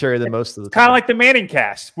commentary than most of the Kind of time. like the Manning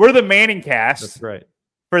cast. We're the Manning cast That's right.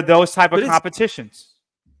 for those type But of it's- competitions.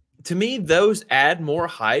 To me, those add more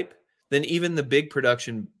hype than even the big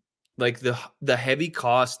production, like the heavy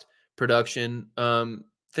cost production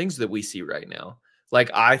things that we see right now. Like,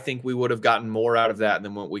 I think we would have gotten more out of that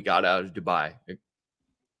than what we got out of Dubai.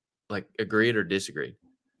 Like, agreed or disagreed?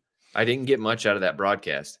 I didn't get much out of that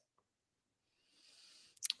broadcast.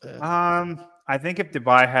 I think if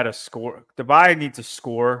Dubai needs a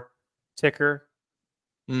score ticker,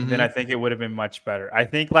 then I think it would have been much better. I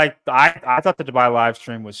think I thought the Dubai live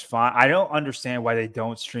stream was fine. I don't understand why they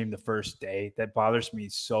don't stream the first day. That bothers me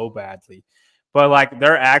so badly. But like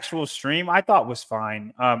their actual stream, I thought was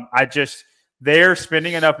fine. They're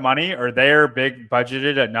spending enough money, or they're big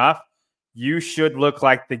budgeted enough. You should look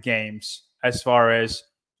like the games as far as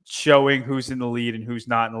showing who's in the lead and who's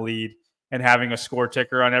not in the lead, and having a score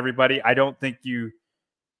ticker on everybody. I don't think you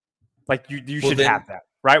should have that,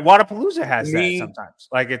 right? Wadapalooza has that sometimes.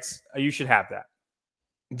 Like you should have that.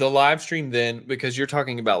 The live stream then, because you're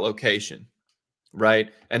talking about location,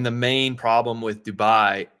 right? And the main problem with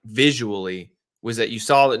Dubai visually was that you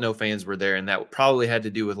saw that no fans were there, and that probably had to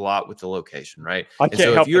do with a lot with the location, right? But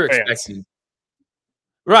if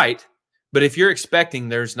you're expecting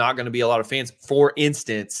there's not going to be a lot of fans, for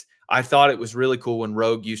instance, I thought it was really cool when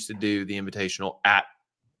Rogue used to do the Invitational at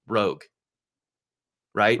Rogue,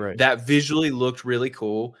 right? That visually looked really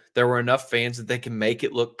cool. There were enough fans that they can make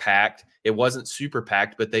it look packed. It wasn't super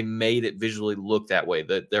packed, but they made it visually look that way,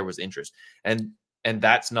 that there was interest. And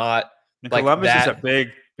that's not like Columbus that. is a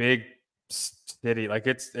big city. Like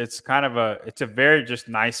it's a very just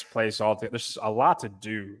nice place altogether. There's a lot to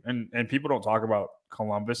do, and people don't talk about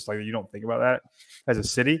Columbus. Like, you don't think about that as a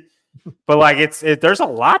city, but like there's a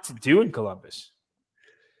lot to do in Columbus.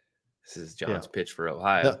 This is John's pitch for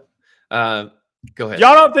Ohio. Go ahead.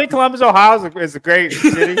 Y'all don't think Columbus, Ohio is a great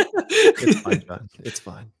city? It's fine, John. It's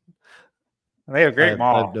fine. They have a great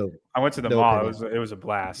mall. I went to the mall. Opinion. It was a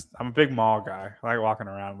blast. I'm a big mall guy. I like walking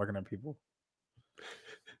around, looking at people.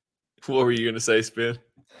 What were you going to say, Spin?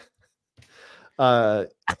 Going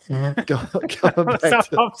back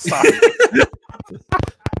to, I'm sorry.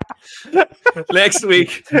 Next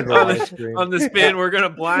week on the Spin, we're going to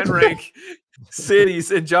blind rank cities,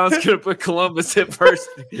 and John's going to put Columbus at first.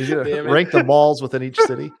 He's going to rank the malls within each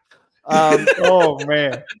city. Oh,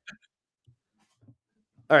 man.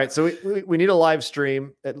 All right, so we need a live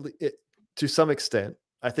stream to some extent.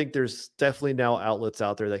 I think there's definitely now outlets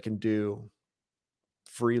out there that can do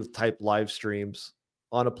free type live streams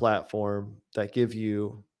on a platform that give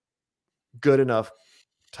you good enough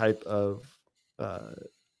type of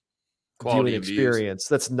quality viewing experience.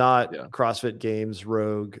 That's not CrossFit Games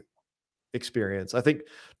Rogue experience. I think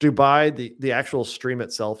Dubai, the actual stream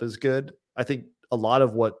itself is good. I think a lot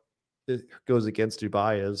of what goes against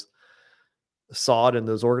Dubai is Saud and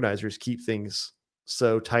those organizers keep things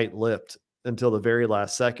so tight-lipped until the very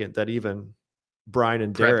last second that even Brian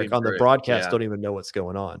and Derek on the broadcast don't even know what's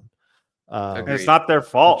going on. It's not their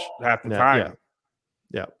fault half the time.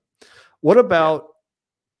 Yeah. What about,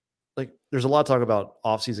 like, there's a lot of talk about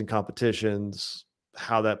off-season competitions,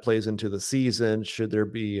 how that plays into the season. Should there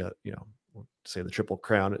be a, say the Triple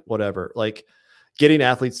Crown, whatever, like getting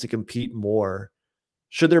athletes to compete more?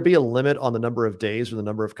 Should there be a limit on the number of days or the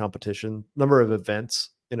number of events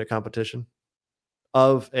in a competition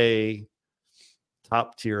of a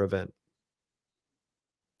top tier event?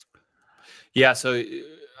 Yeah. So,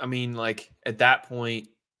 I mean, like at that point,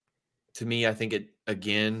 to me, I think it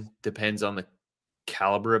again depends on the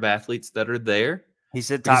caliber of athletes that are there. He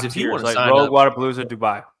said top if you tiers, want to like sign Rogue, up, Wodapalooza,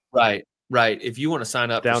 Dubai. Right. If you want to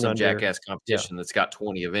sign up for some jackass competition that's got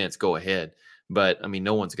 20 events, go ahead. But I mean,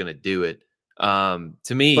 no one's going to do it. To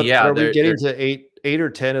me, but yeah. Are we getting to eight or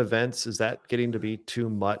 10 events? Is that getting to be too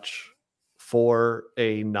much for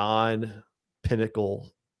a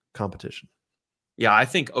non-pinnacle competition? Yeah, I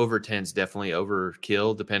think over 10 is definitely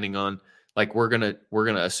overkill. Depending on, like, we're gonna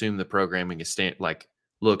assume the programming is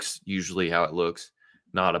looks usually how it looks,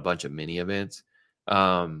 not a bunch of mini events.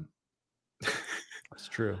 That's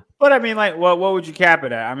true. But I mean, like, what would you cap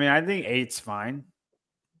it at? I mean, I think 8's fine.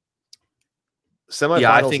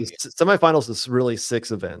 Semifinals is really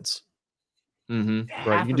 6 events. Mm-hmm.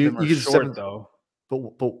 Right. You can do short, 7 though.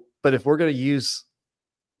 But if we're going to use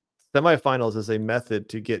semifinals as a method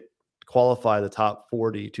to qualify the top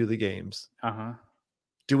 40 to the games,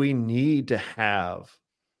 do we need to have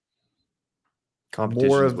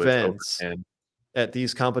more events at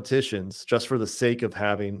these competitions just for the sake of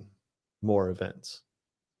having more events?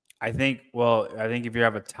 I think if you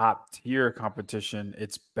have a top tier competition,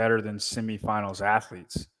 it's better than semifinals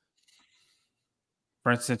athletes.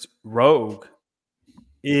 For instance, Rogue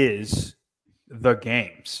is the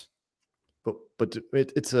games. But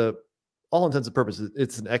it's all intents and purposes,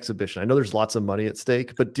 it's an exhibition. I know there's lots of money at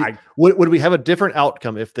stake, but would we have a different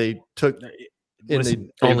outcome if they took if there's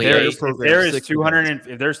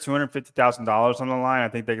 $250,000 on the line, I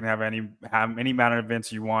think they can have any amount of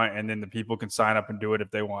events you want, and then the people can sign up and do it if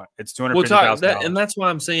they want. It's $250,000, and that's why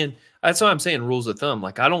I'm saying rules of thumb.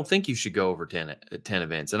 Like, I don't think you should go over 10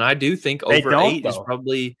 events, and I do think over 8 is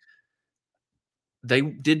probably. They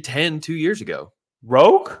did 10 2 years ago.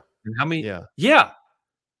 Rogue? How many? Yeah.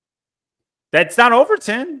 That's not over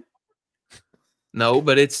 10. No,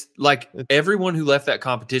 but it's like everyone who left that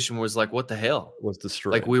competition was like, what the hell? Was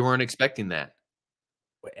destroyed. Like, we weren't expecting that.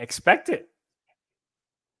 Expect it.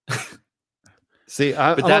 See,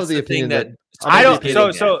 but that's the thing that I don't.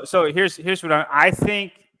 So here's what I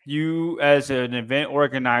think. You as an event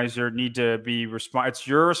organizer need to be It's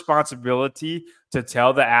your responsibility to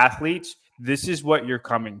tell the athletes this is what you're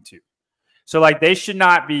coming to. So, like, they should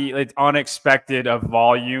not be unexpected of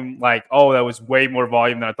volume. Like, oh, that was way more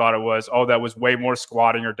volume than I thought it was. Oh, that was way more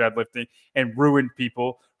squatting or deadlifting, and ruined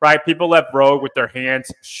people, right? People left Rogue with their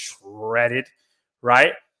hands shredded,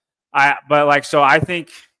 right? So I think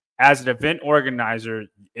as an event organizer,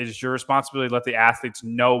 it is your responsibility to let the athletes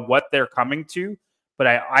know what they're coming to. But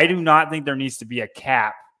I do not think there needs to be a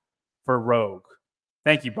cap for Rogue.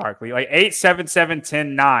 Thank you, Barkley. Like 8, 7, 7,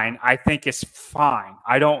 10, 9, I think is fine.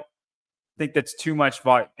 I don't think that's too much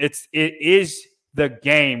volume. It is the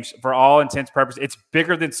games for all intents and purposes. It's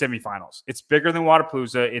bigger than semifinals. It's bigger than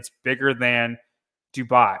Wodapalooza. It's bigger than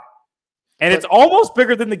Dubai. And it's almost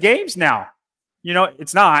bigger than the games now.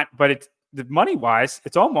 It's not, but it's the money-wise,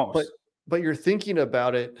 it's almost. But you're thinking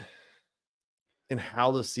about it and how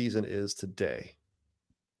the season is today,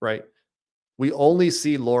 right? We only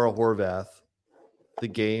see Laura Horvath, the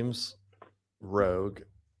games, Rogue,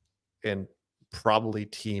 and probably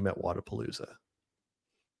team at Wodapalooza,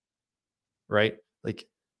 right? Like,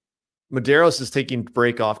 Medeiros is taking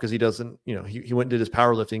break off because he doesn't, he went and did his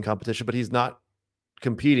powerlifting competition, but he's not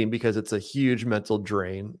competing because it's a huge mental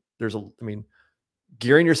drain.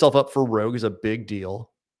 Gearing yourself up for Rogue is a big deal.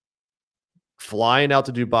 Flying out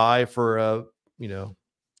to Dubai for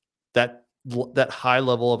that high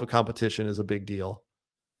level of a competition is a big deal.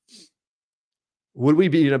 Would we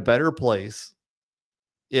be in a better place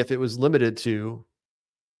if it was limited to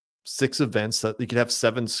 6 events, that you could have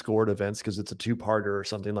 7 scored events because it's a 2-parter or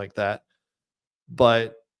something like that,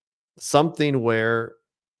 but something where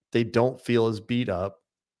they don't feel as beat up?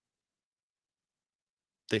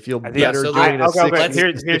 They feel better doing a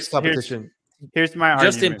 6 competition. Here's my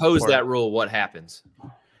argument. Just impose that rule. What happens?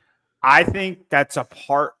 I think that's a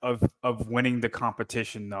part of winning the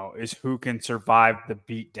competition, though, is who can survive the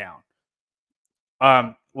beatdown.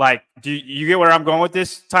 Do you get where I'm going with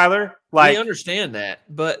this, Tyler? I understand that,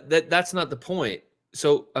 but that's not the point.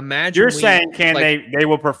 So imagine you're saying they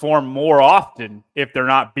will perform more often if they're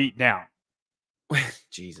not beat down.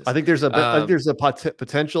 Jesus, I think there's a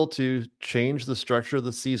potential to change the structure of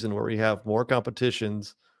the season where we have more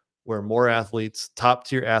competitions where more athletes, top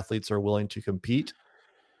tier athletes, are willing to compete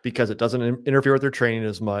because it doesn't interfere with their training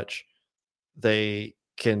as much. They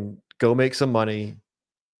can go make some money,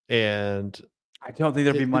 and I don't think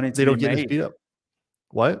there'll be money they to don't be get as made. beat up.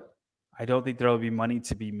 What? I don't think there'll be money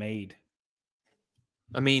to be made.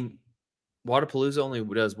 I mean, Wadapalooza only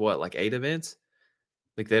does what, like 8 events?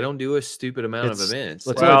 Like they don't do a stupid amount of events.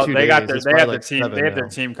 It's Well, only 2 they got days. their It's they have probably their like team 7 they have now. their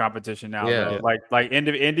team competition now. Yeah. Though. Like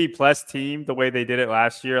Indy Plus team, the way they did it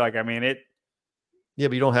last year. Like I mean it. Yeah,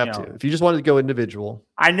 but you don't have You to. know. If you just wanted to go individual,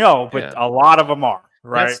 I know, but a lot of them are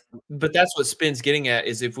right. But that's what Spin's getting at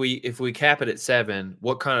is if we cap it at 7,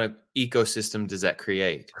 what kind of ecosystem does that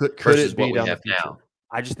create could versus it be what we down the have future? now?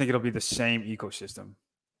 I just think it'll be the same ecosystem.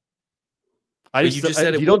 I But just, you just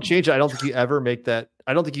said if it you don't wouldn't. change it, I don't think you ever make that.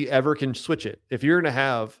 I don't think you ever can switch it. If you're going to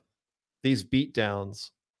have these beat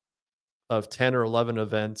downs of 10 or 11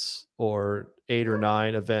 events or 8 or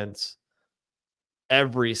 9 events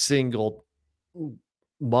every single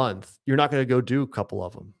month, you're not going to go do a couple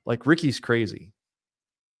of them. Like Ricky's crazy,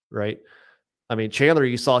 right? I mean, Chandler,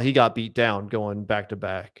 you saw he got beat down going back to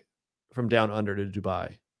back from down under to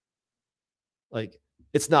Dubai. Like,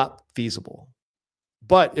 it's not feasible.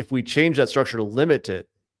 But if we change that structure to limit it,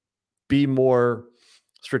 be more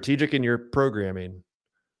strategic in your programming,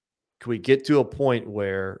 can we get to a point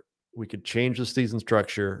where we could change the season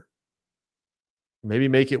structure, maybe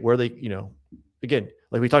make it where they, again,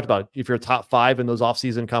 like we talked about, if you're top 5 in those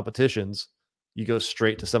off-season competitions, you go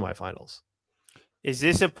straight to semifinals. Is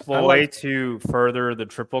this a ploy to further the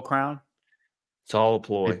Triple Crown? It's all a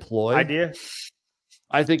ploy. Idea?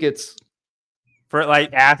 I think it's for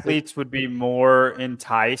like athletes would be more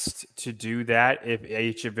enticed to do that if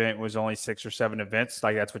each event was only 6 or 7 events.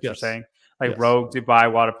 Like that's what you're saying. Like Rogue, Dubai,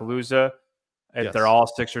 Wadapalooza. If they're all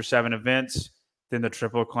 6 or 7 events, then the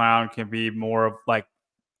Triple Crown can be more of like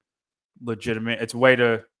legitimate. It's a way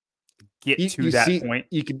to get to that point.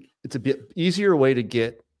 It's a bit easier way to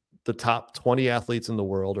get the top 20 athletes in the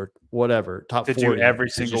world or whatever, top to 40, do every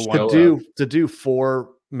single one. To do 4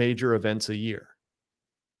 major events a year.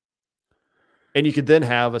 And you could then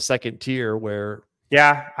have a second tier where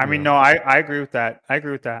I mean, no, I agree with that.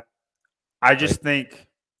 I just think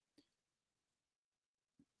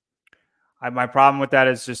my problem with that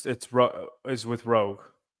is just is with Rogue.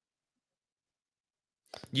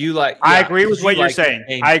 I agree with what you're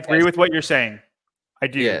saying. I agree with what you're saying. I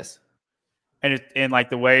do. Yes. And like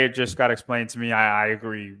the way it just got explained to me, I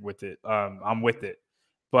agree with it. I'm with it.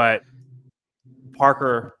 But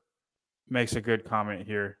Parker makes a good comment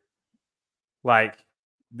here. Like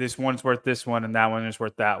this one's worth this one and that one is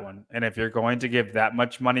worth that one. And if you're going to give that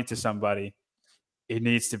much money to somebody, it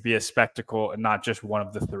needs to be a spectacle and not just one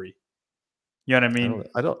of the 3. You know what I mean?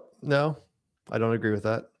 I don't agree with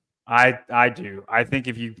that. I do. I think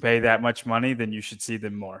if you pay that much money, then you should see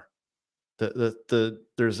them more.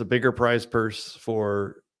 There's a bigger prize purse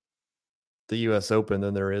for the US Open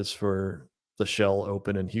than there is for the Shell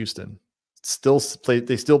Open in Houston.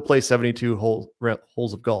 They still play 72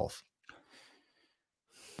 holes of golf.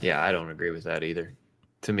 Yeah, I don't agree with that either.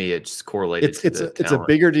 To me, it's correlated. It's a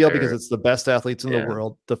bigger deal because it's the best athletes in the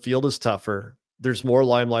world. The field is tougher. There's more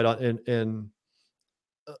limelight on in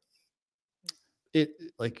it.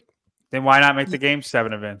 Like, then why not make the game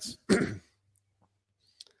 7 events?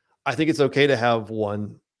 I think it's okay to have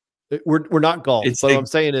one. We're not golf. But what I'm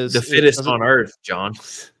saying is the fittest on earth, John.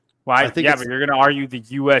 Why? But you're going to argue the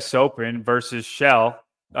U.S. Open versus Shell.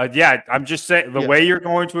 I'm just saying the way you're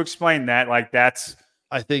going to explain that, like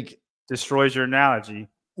I think destroys your analogy.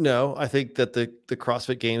 No, I think that the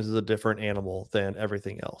CrossFit Games is a different animal than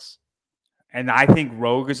everything else. And I think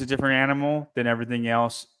Rogue is a different animal than everything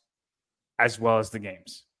else, as well as the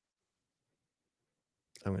games.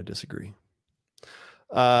 I'm going to disagree.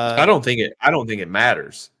 I don't think it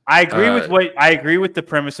matters. I agree with the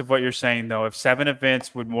premise of what you're saying, though. If 7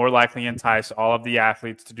 events would more likely entice all of the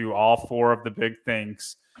athletes to do all 4 of the big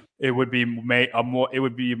things, it would be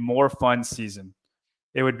a more fun season.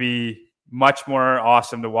 It would be much more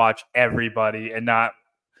awesome to watch everybody and not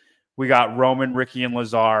we got Roman, Ricky, and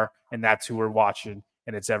Lazar, and that's who we're watching,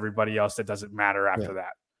 and it's everybody else that doesn't matter after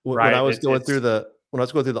that. Right? When I was going through the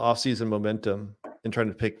off-season momentum and trying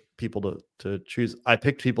to pick people to choose, I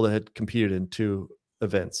picked people that had competed in 2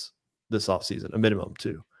 events this off-season, a minimum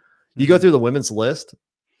 2. You go through the women's list.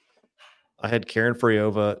 I had Karen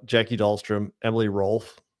Fariova, Jackie Dahlstrom, Emily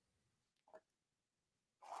Rolfe.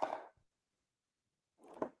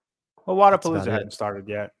 Well, Wadapalooza hadn't started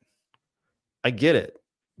yet. I get it,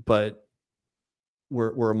 but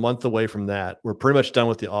we're a month away from that. We're pretty much done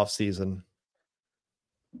with the off season.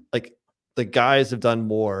 Like the guys have done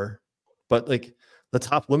more, but like the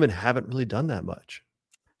top women haven't really done that much.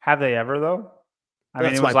 Have they ever though? I mean,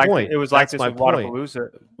 That's it was my like point. it was like That's this my with point. Wodapalooza.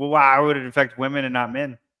 Well, why would it affect women and not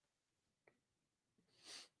men?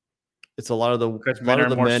 It's a lot of the Because men are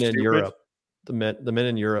more men in stupid? Europe. The men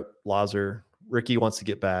in Europe, Lazar, Ricky wants to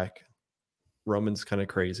get back. Roman's kind of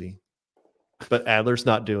crazy. But Adler's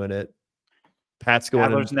not doing it. Pat's going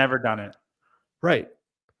Adler's never done it. right.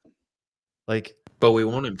 Like, But we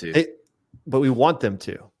want him to. but we want them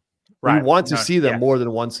to. Right. We want to No, see them yeah. more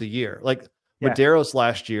than once a year. Like Yeah. Medeiros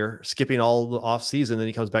last year, skipping all the off season, then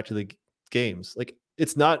he comes back to the games. Like,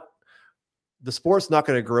 it's not, the sport's not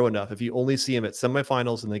going to grow enough if you only see him at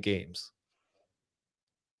semifinals and the games.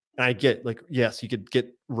 And I get, like, yes, you could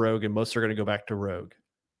get Rogue and most are going to go back to Rogue.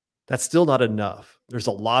 That's still not enough. There's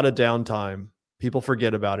a lot of downtime. People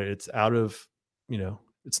forget about it. It's out of,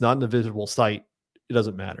 it's not in the visible sight. It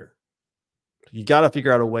doesn't matter. You got to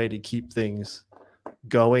figure out a way to keep things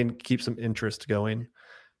going, keep some interest going.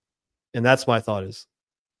 And that's my thought is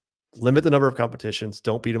limit the number of competitions.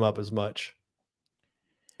 Don't beat them up as much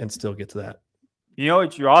and still get to that. You know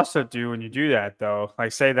what you also do when you do that, though?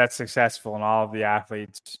 Like, say that's successful and all of the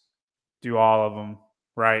athletes do all of them,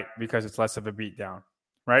 right? Because it's less of a beatdown,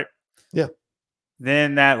 right? Yeah.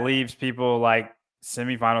 Then that leaves people like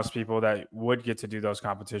semifinals people that would get to do those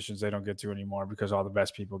competitions. They don't get to anymore because all the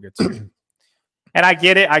best people get to. And I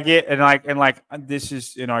get it. This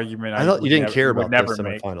is an argument. I thought you didn't care about never the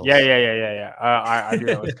make. semifinals. Yeah. I do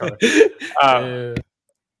know it's coming.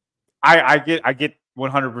 I get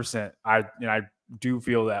 100%. I do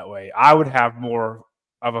feel that way. I would have more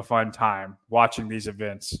of a fun time watching these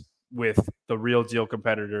events with the real deal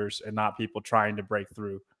competitors and not people trying to break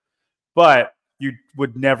through. But you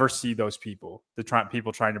would never see those people,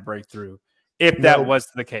 people trying to break through, if that was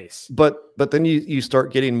the case. But then you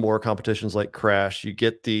start getting more competitions like Crash. You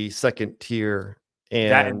get the second tier,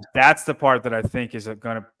 and that's the part that I think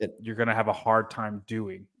you're gonna have a hard time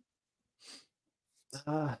doing.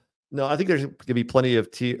 No, I think there's going to be plenty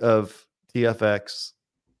of TFX,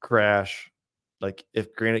 Crash. Like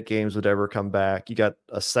if Granite Games would ever come back, you got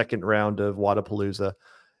a second round of Wodapalooza,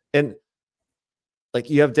 and like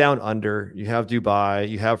you have Down Under, you have Dubai,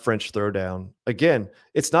 you have French Throwdown. Again,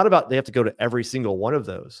 it's not about they have to go to every single one of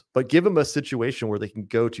those, but give them a situation where they can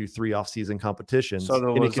go to 3 off-season competitions. So the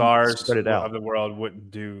Lazars of the world wouldn't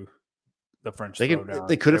do the French Throwdown.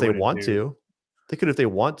 They could if they want to. They could if they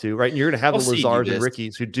want to, right? And you're going to have the Lazars and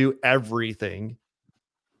Rickies who do everything.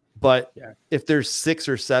 But if there's 6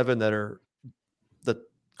 or 7 that are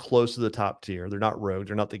close to the top tier, they're not Rogue,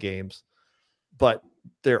 they're not the games, but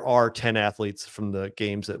there are 10 athletes from the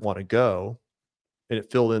games that want to go, and it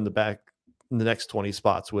filled in the next 20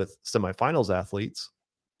 spots with semifinals athletes.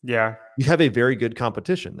 Yeah. You have a very good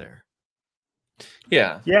competition there.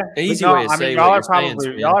 Yeah. Yeah. An easy way to say y'all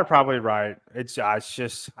are probably right. It's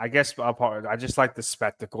just, I guess I just like the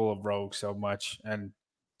spectacle of Rogue so much, and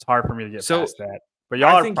it's hard for me to get past that. But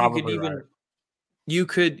y'all are probably right. You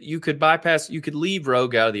could bypass, you could leave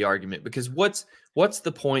Rogue out of the argument, because what's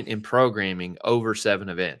the point in programming over 7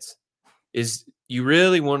 events? Is you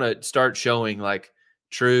really want to start showing like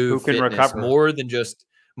true fitness more than just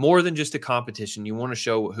a competition. You want to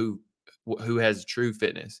show who has true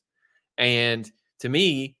fitness. And to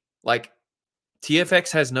me, like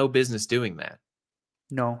TFX has no business doing that.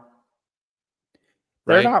 No.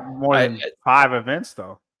 They're not more than 5 events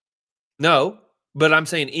though. No. But I'm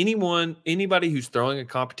saying anybody who's throwing a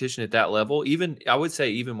competition at that level, I would say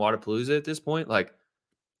even Wodapalooza at this point, like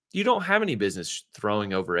you don't have any business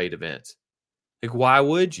throwing over 8 events. Like, why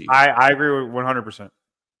would you? I agree with 100%.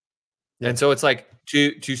 And so it's like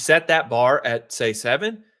to set that bar at say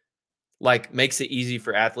 7, like makes it easy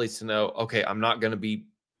for athletes to know, okay, I'm not going to be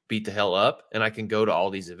beat the hell up, and I can go to all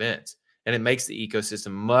these events, and it makes the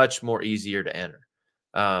ecosystem much more easier to enter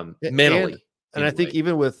mentally. And I think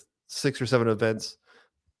even with 6 or 7 events,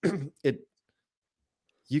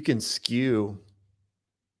 you can skew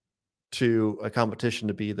to a competition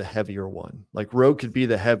to be the heavier one. Like Rogue could be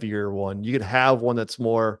the heavier one. You could have one that's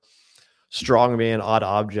more strongman, odd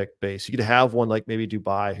object based. You could have one like maybe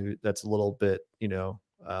Dubai, that's a little bit,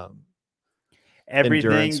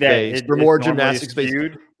 everything that is more gymnastics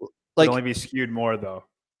based. Like only be skewed more though.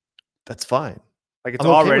 That's fine. Like it's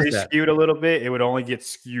already skewed a little bit. It would only get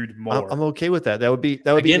skewed more. I'm okay with that. That would be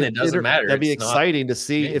it doesn't matter. That'd be exciting to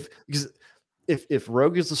see if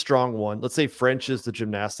Rogue is the strong one. Let's say French is the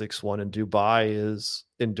gymnastics one and Dubai is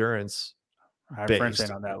endurance. French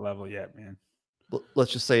ain't on that level yet, man.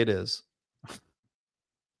 Let's just say it is.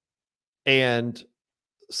 And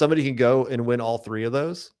somebody can go and win all 3 of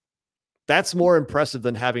those. That's more impressive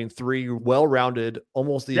than having 3 well-rounded,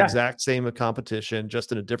 almost the exact same competition,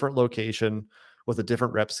 just in a different location with a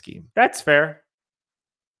different rep scheme. That's fair.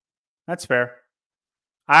 That's fair.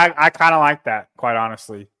 I kind of like that, quite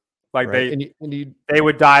honestly. Like right? they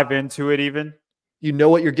would dive into it even. You know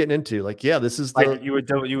what you're getting into. Like, yeah, this is like you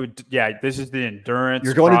would yeah, this is the endurance.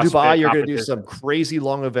 You're going to Dubai, you're going to do competition. some crazy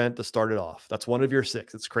long event to start it off. That's one of your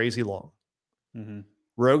 6. It's crazy long. Mm-hmm.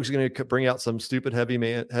 Rogue's going to bring out some stupid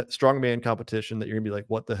strong man competition that you're going to be like,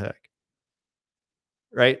 what the heck?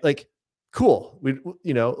 Right? Like, cool.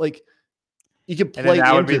 Like you can play and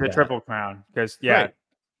that would be into the that. Triple Crown. Because Right.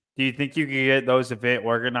 Do you think you could get those event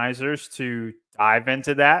organizers to dive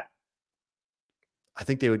into that? I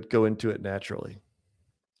think they would go into it naturally.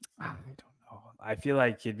 I don't know. I feel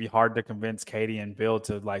like it'd be hard to convince Katie and Bill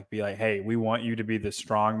to be like, hey, we want you to be the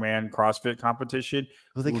strongman CrossFit competition.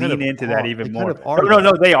 Well, they lean into that even more.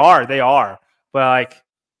 No, they are. But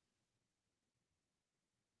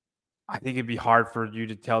I think it'd be hard for you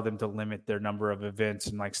to tell them to limit their number of events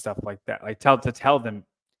and stuff like that. Like tell them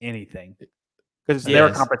anything because it's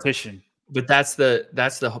their competition. But that's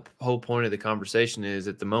the whole point of the conversation is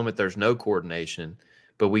at the moment there's no coordination,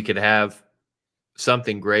 but we could have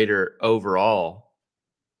something greater overall.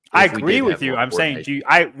 I agree with you. I'm saying,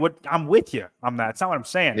 I'm with you on that. It's not what I'm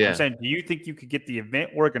saying. Yeah. I'm saying, do you think you could get the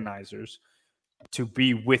event organizers to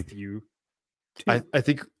be with you? I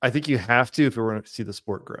think you have to if we want to see the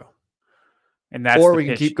sport grow. And that's or the we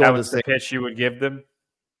pitch. can keep going. That was the pitch you would give them.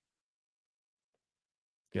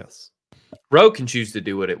 Yes. Rogue can choose to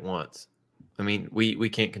do what it wants. I mean, we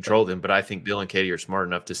can't control them, but I think Bill and Katie are smart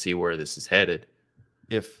enough to see where this is headed.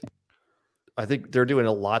 I think they're doing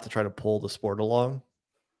a lot to try to pull the sport along.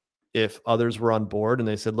 If others were on board and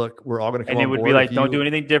they said, look, we're all going to come on board. And it would be like, don't do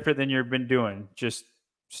anything different than you've been doing. Just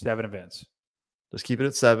 7 events. Just keep it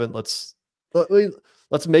at 7. Let's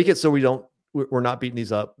make it so we're not beating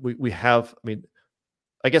these up. We have, I mean,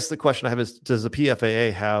 I guess the question I have is, does the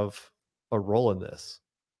PFAA have a role in this?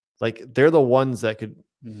 Like, they're the ones that could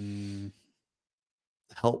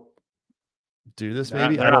help do this,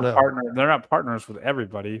 maybe. I don't know. They're not partners with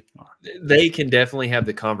everybody. They can definitely have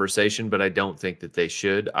the conversation, but I don't think that they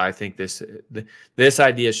should. I think this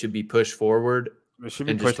idea should be pushed forward. It should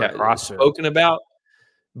be pushed across, spoken about,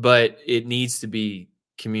 but it needs to be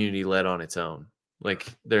community led on its own. Like,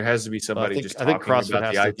 there has to be somebody just talking CrossFit about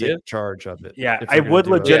has the idea. to take charge of it. Yeah, I would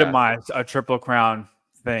legitimize a Triple Crown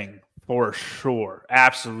thing for sure.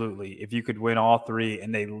 Absolutely. If you could win all 3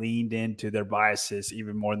 and they leaned into their biases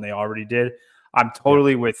even more than they already did, I'm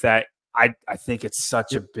totally with that. I think it's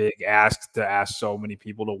such a big ask to ask so many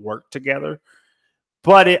people to work together.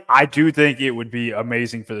 But I do think it would be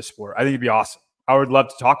amazing for the sport. I think it'd be awesome. I would love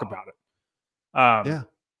to talk about it. Yeah.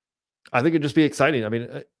 I think it'd just be exciting. I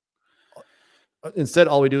mean, instead,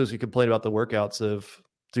 all we do is we complain about the workouts of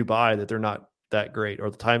Dubai, that they're not that great or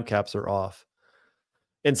the time caps are off.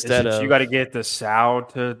 Instead of, you got to get the Sal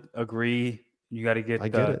to agree. You got to get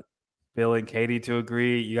Bill and Katie to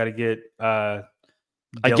agree. You got to get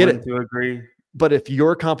Dylan to agree. But if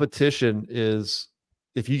your competition is,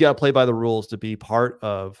 if you got to play by the rules to be part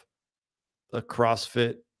of a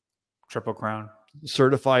CrossFit Triple Crown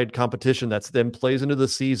certified competition that's then plays into the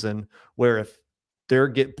season, where if they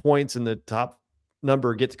get points in the top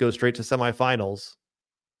number, get to go straight to semifinals.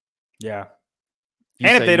 Yeah.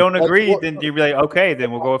 And if they don't agree, then you'd be like, okay,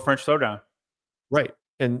 then we'll go with French Throwdown. Right.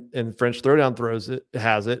 And French Throwdown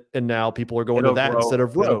has it. And now people are going to that instead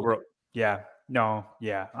of Rogue. Yeah. No.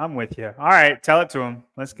 Yeah. I'm with you. All right. Tell it to them.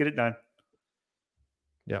 Let's get it done.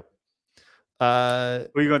 Yep. Who are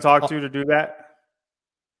you going to talk to do that?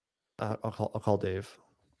 I'll call Dave.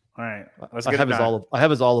 All right. I have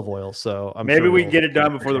his olive oil, so maybe we can get it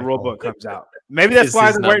done before the rule book comes out. Maybe that's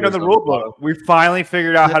why they're waiting on the rule book. We finally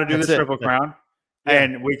figured out how to do the Triple Crown. Yeah.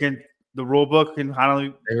 And the rule book can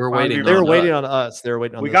finally. They were waiting on us. They were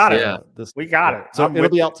waiting on. We got it. Yeah. We got it. So it'll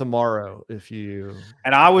be out tomorrow if you.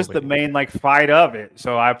 And I was the main fight of it,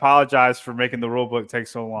 so I apologize for making the rule book take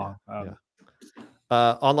so long.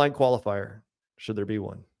 Online qualifier, should there be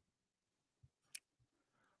one?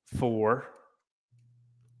 For.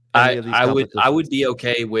 I would be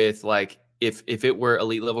okay with if it were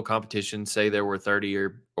elite level competition, say there were 30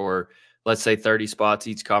 or let's say 30 spots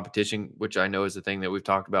each competition, which I know is the thing that we've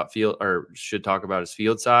talked about should talk about is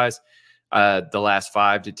field size. The last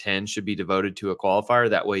 5 to 10 should be devoted to a qualifier.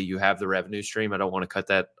 That way you have the revenue stream. I don't want to cut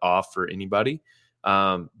that off for anybody.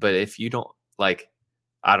 But if you don't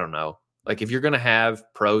I don't know, if you're going to have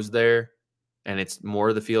pros there and it's more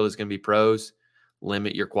of the field is going to be pros,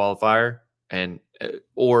 limit your qualifier and,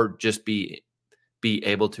 or just be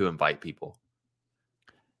able to invite people.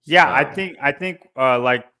 Yeah, I think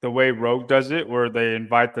the way Rogue does it, where they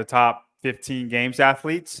invite the top 15 games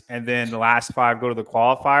athletes and then the last 5 go to the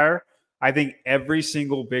qualifier. I think every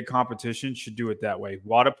single big competition should do it that way.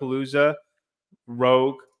 Wodapalooza,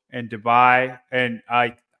 Rogue, and Dubai, and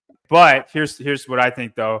But here's what I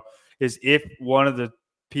think though is if one of the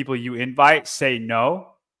people you invite say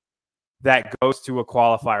no, that goes to a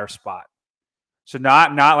qualifier spot. So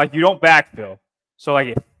not like you don't backfill. So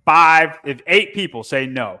like if 8 people say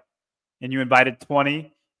no, and you invited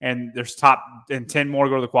 20, and there's 10 more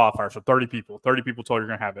go to the qualifier, so 30 people told you're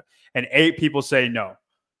gonna have it, and 8 people say no.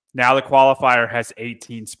 Now the qualifier has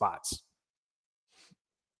 18 spots.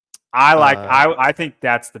 I think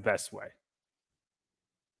that's the best way.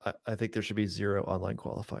 I think there should be 0 online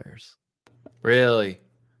qualifiers. Really?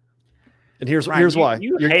 And here's why.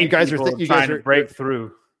 You guys are trying to break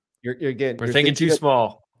through. You're thinking too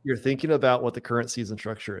small. You're thinking about what the current season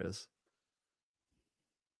structure is.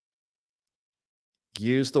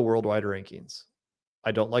 Use the worldwide rankings.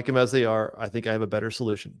 I don't like them as they are. I think I have a better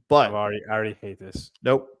solution. But I already hate this.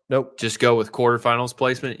 Nope. Just go with quarterfinals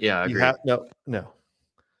placement. Yeah, I agree. No.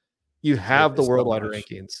 You have the worldwide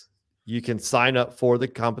rankings. You can sign up for the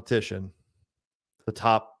competition. The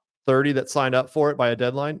top 30 that signed up for it by a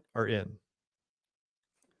deadline are in.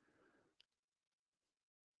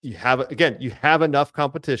 You have enough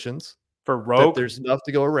competitions for Rogue. There's enough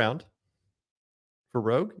to go around. For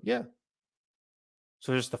Rogue, yeah.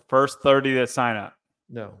 So just the first 30 that sign up.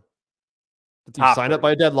 No. You sign up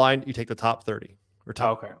by a deadline, you take the top 30 or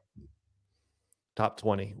top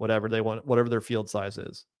 20, whatever they want, whatever their field size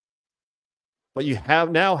is. But you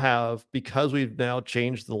have because we've now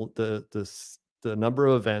changed the number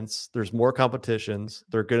of events, there's more competitions,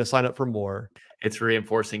 they're going to sign up for more. It's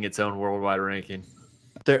reinforcing its own worldwide ranking.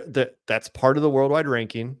 That's part of the worldwide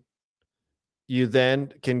ranking. You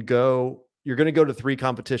then can go, you're going to go to 3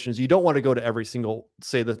 competitions. You don't want to go to every single,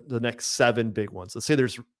 say the next 7 big ones. Let's say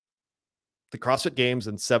there's the CrossFit Games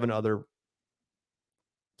and 7 other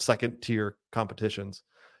second tier competitions.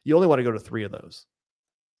 You only want to go to 3 of those.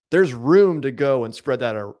 There's room to go and spread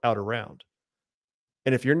that out around.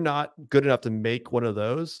 And if you're not good enough to make one of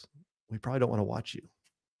those, we probably don't want to watch you.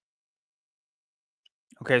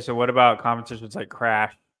 Okay, so what about competitions like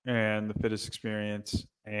Crash and the Fittest Experience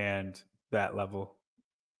and that level?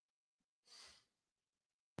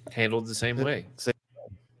 Handled the same way.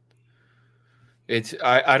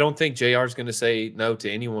 I don't think JR is going to say no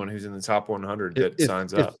to anyone who's in the top 100 that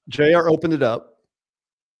signs up. JR opened it up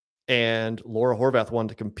and Laura Horvath wanted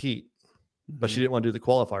to compete, but she didn't want to do the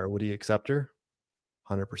qualifier. Would he accept her?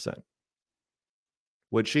 100%.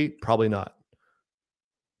 Would she? Probably not.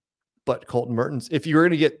 But Colton Mertens, if you're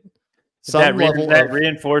going to get some level that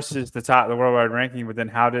reinforces the worldwide ranking, but then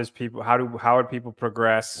how would people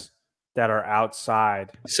progress that are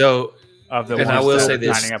outside? So of the and I will say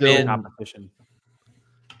this in competition.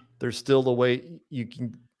 There's still the way you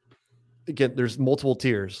can there's multiple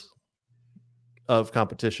tiers of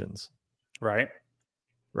competitions. Right.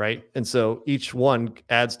 And so each one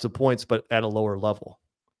adds to points, but at a lower level.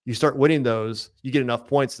 You start winning those, you get enough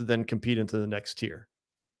points to then compete into the next tier.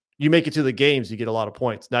 You make it to the games, you get a lot of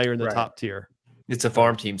points. Now you're in the top tier. It's a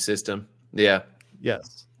farm team system. Yeah.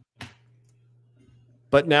 Yes.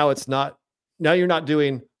 But now it's not. Now you're not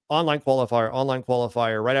doing online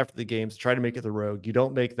qualifier right after the games. Try to make it the Rogue. You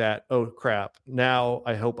don't make that. Oh crap! Now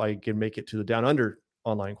I hope I can make it to the Down Under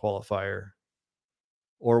online qualifier,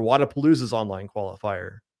 or Wodapalooza's online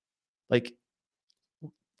qualifier. Like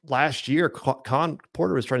last year, Con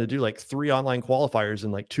Porter was trying to do like 3 online qualifiers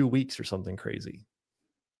in like 2 weeks or something crazy,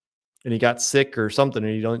 and he got sick or something,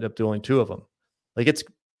 and he ended up doing 2 of them. Like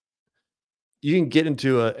you can get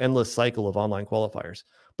into an endless cycle of online qualifiers.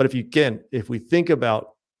 But if we think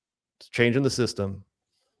about changing the system,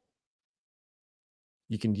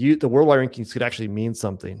 you can use the worldwide rankings could actually mean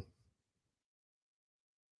something.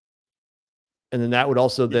 And then that would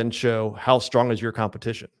also then show how strong is your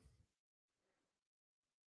competition.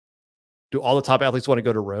 Do all the top athletes want to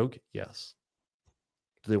go to Rogue? Yes.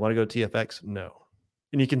 Do they want to go to TFX? No.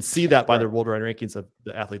 And you can see that by the worldwide rankings of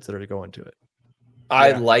the athletes that are going to it.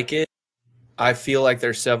 I like it. I feel like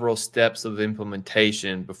there's several steps of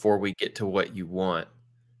implementation before we get to what you want,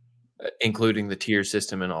 including the tier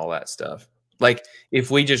system and all that stuff. Like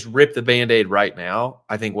if we just rip the Band-Aid right now,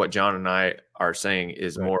 I think what John and I are saying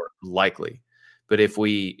is more likely. But if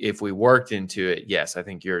we worked into it, yes, I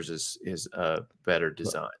think yours is a better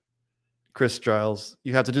design. Chris Giles,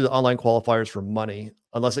 you have to do the online qualifiers for money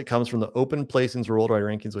unless it comes from the open placings or worldwide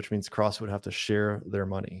rankings, which means CrossFit would have to share their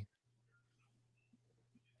money.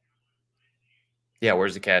 Yeah,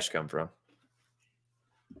 where's the cash come from?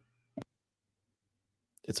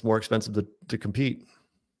 It's more expensive to compete.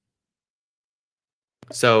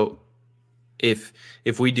 So if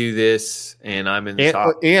we do this and I'm in the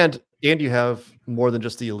top, you have more than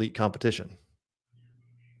just the elite competition.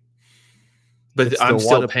 But I'm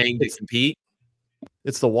still paying to compete.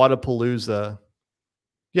 It's the Wadapalooza.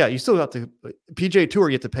 Yeah, you still got the PGA Tour.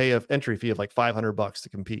 You have to pay an entry fee of like $500 to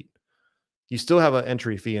compete. You still have an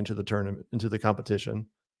entry fee into the tournament, into the competition.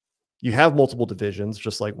 You have multiple divisions,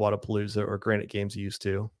 just like Wadapalooza or Granite Games used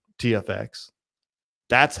to, TFX.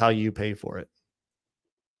 That's how you pay for it.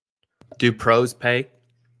 Do pros pay?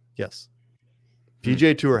 Yes.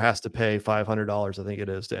 PGA Tour has to pay $500, I think it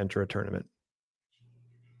is, to enter a tournament.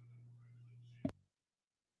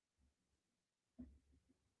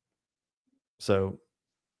 So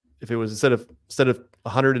if it was instead of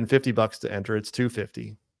 $150 to enter, it's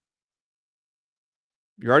 $250.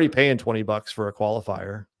 You're already paying $20 for a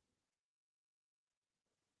qualifier,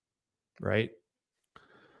 right?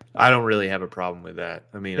 I don't really have a problem with that.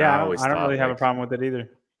 I mean, I don't really have a problem with it either.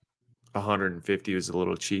 150 was a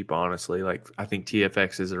little cheap, honestly. Like, I think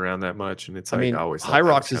TFX is around that much, and it's like, I mean, I always High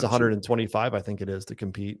Rocks is 125, I think it is, to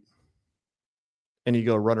compete, and you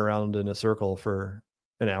go run around in a circle for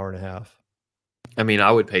an hour and a half. I mean,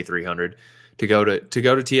 I would pay $300 to go to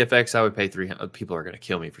TFX. I would pay $300. People are going to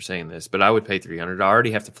kill me for saying this, but I would pay $300. I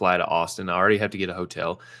already have to fly to Austin. I already have to get a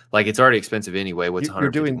hotel. Like, it's already expensive anyway. What's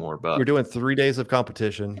 150 more bucks? You're doing 3 days of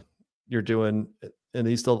competition. You're doing, and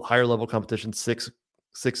these still higher level competitions, six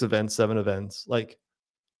events, 7 events. Like,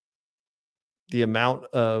 the amount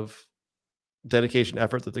of dedication,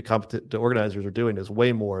 effort that the organizers are doing is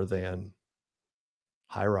way more than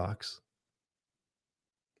High Rocks.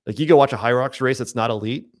 Like, you go watch a High Rocks race, it's not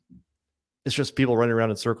elite. It's just people running around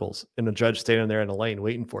in circles and a judge standing there in a lane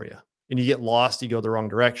waiting for you. And you get lost, you go the wrong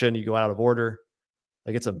direction, you go out of order.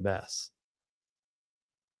 Like, it's a mess.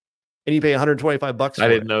 And you pay $125 for I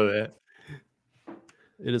didn't know that.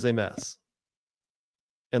 It is a mess.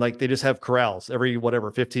 And like, they just have corrals every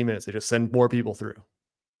 15 minutes. They just send more people through.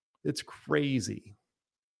 It's crazy.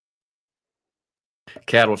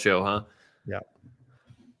 Cattle show, huh? Yeah.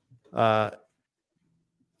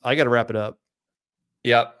 I got to wrap it up.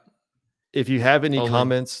 Yep. If you have any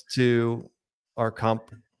comments to our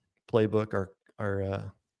comp playbook,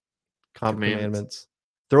 our comp commandments,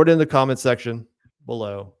 throw it in the comment section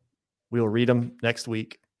below. We'll read them next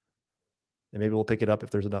week, and maybe we'll pick it up if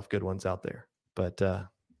there's enough good ones out there. But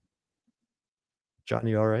John,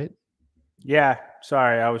 you all right? Yeah.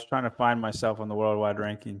 Sorry, I was trying to find myself on the worldwide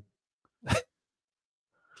ranking.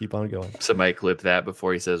 Keep on going. Somebody clip that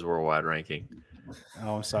before he says worldwide ranking.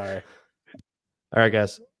 Oh, I'm sorry. All right,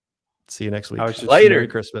 guys. See you next week. Later. Merry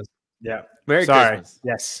Christmas. Yeah. Merry Christmas.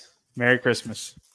 Yes. Merry Christmas.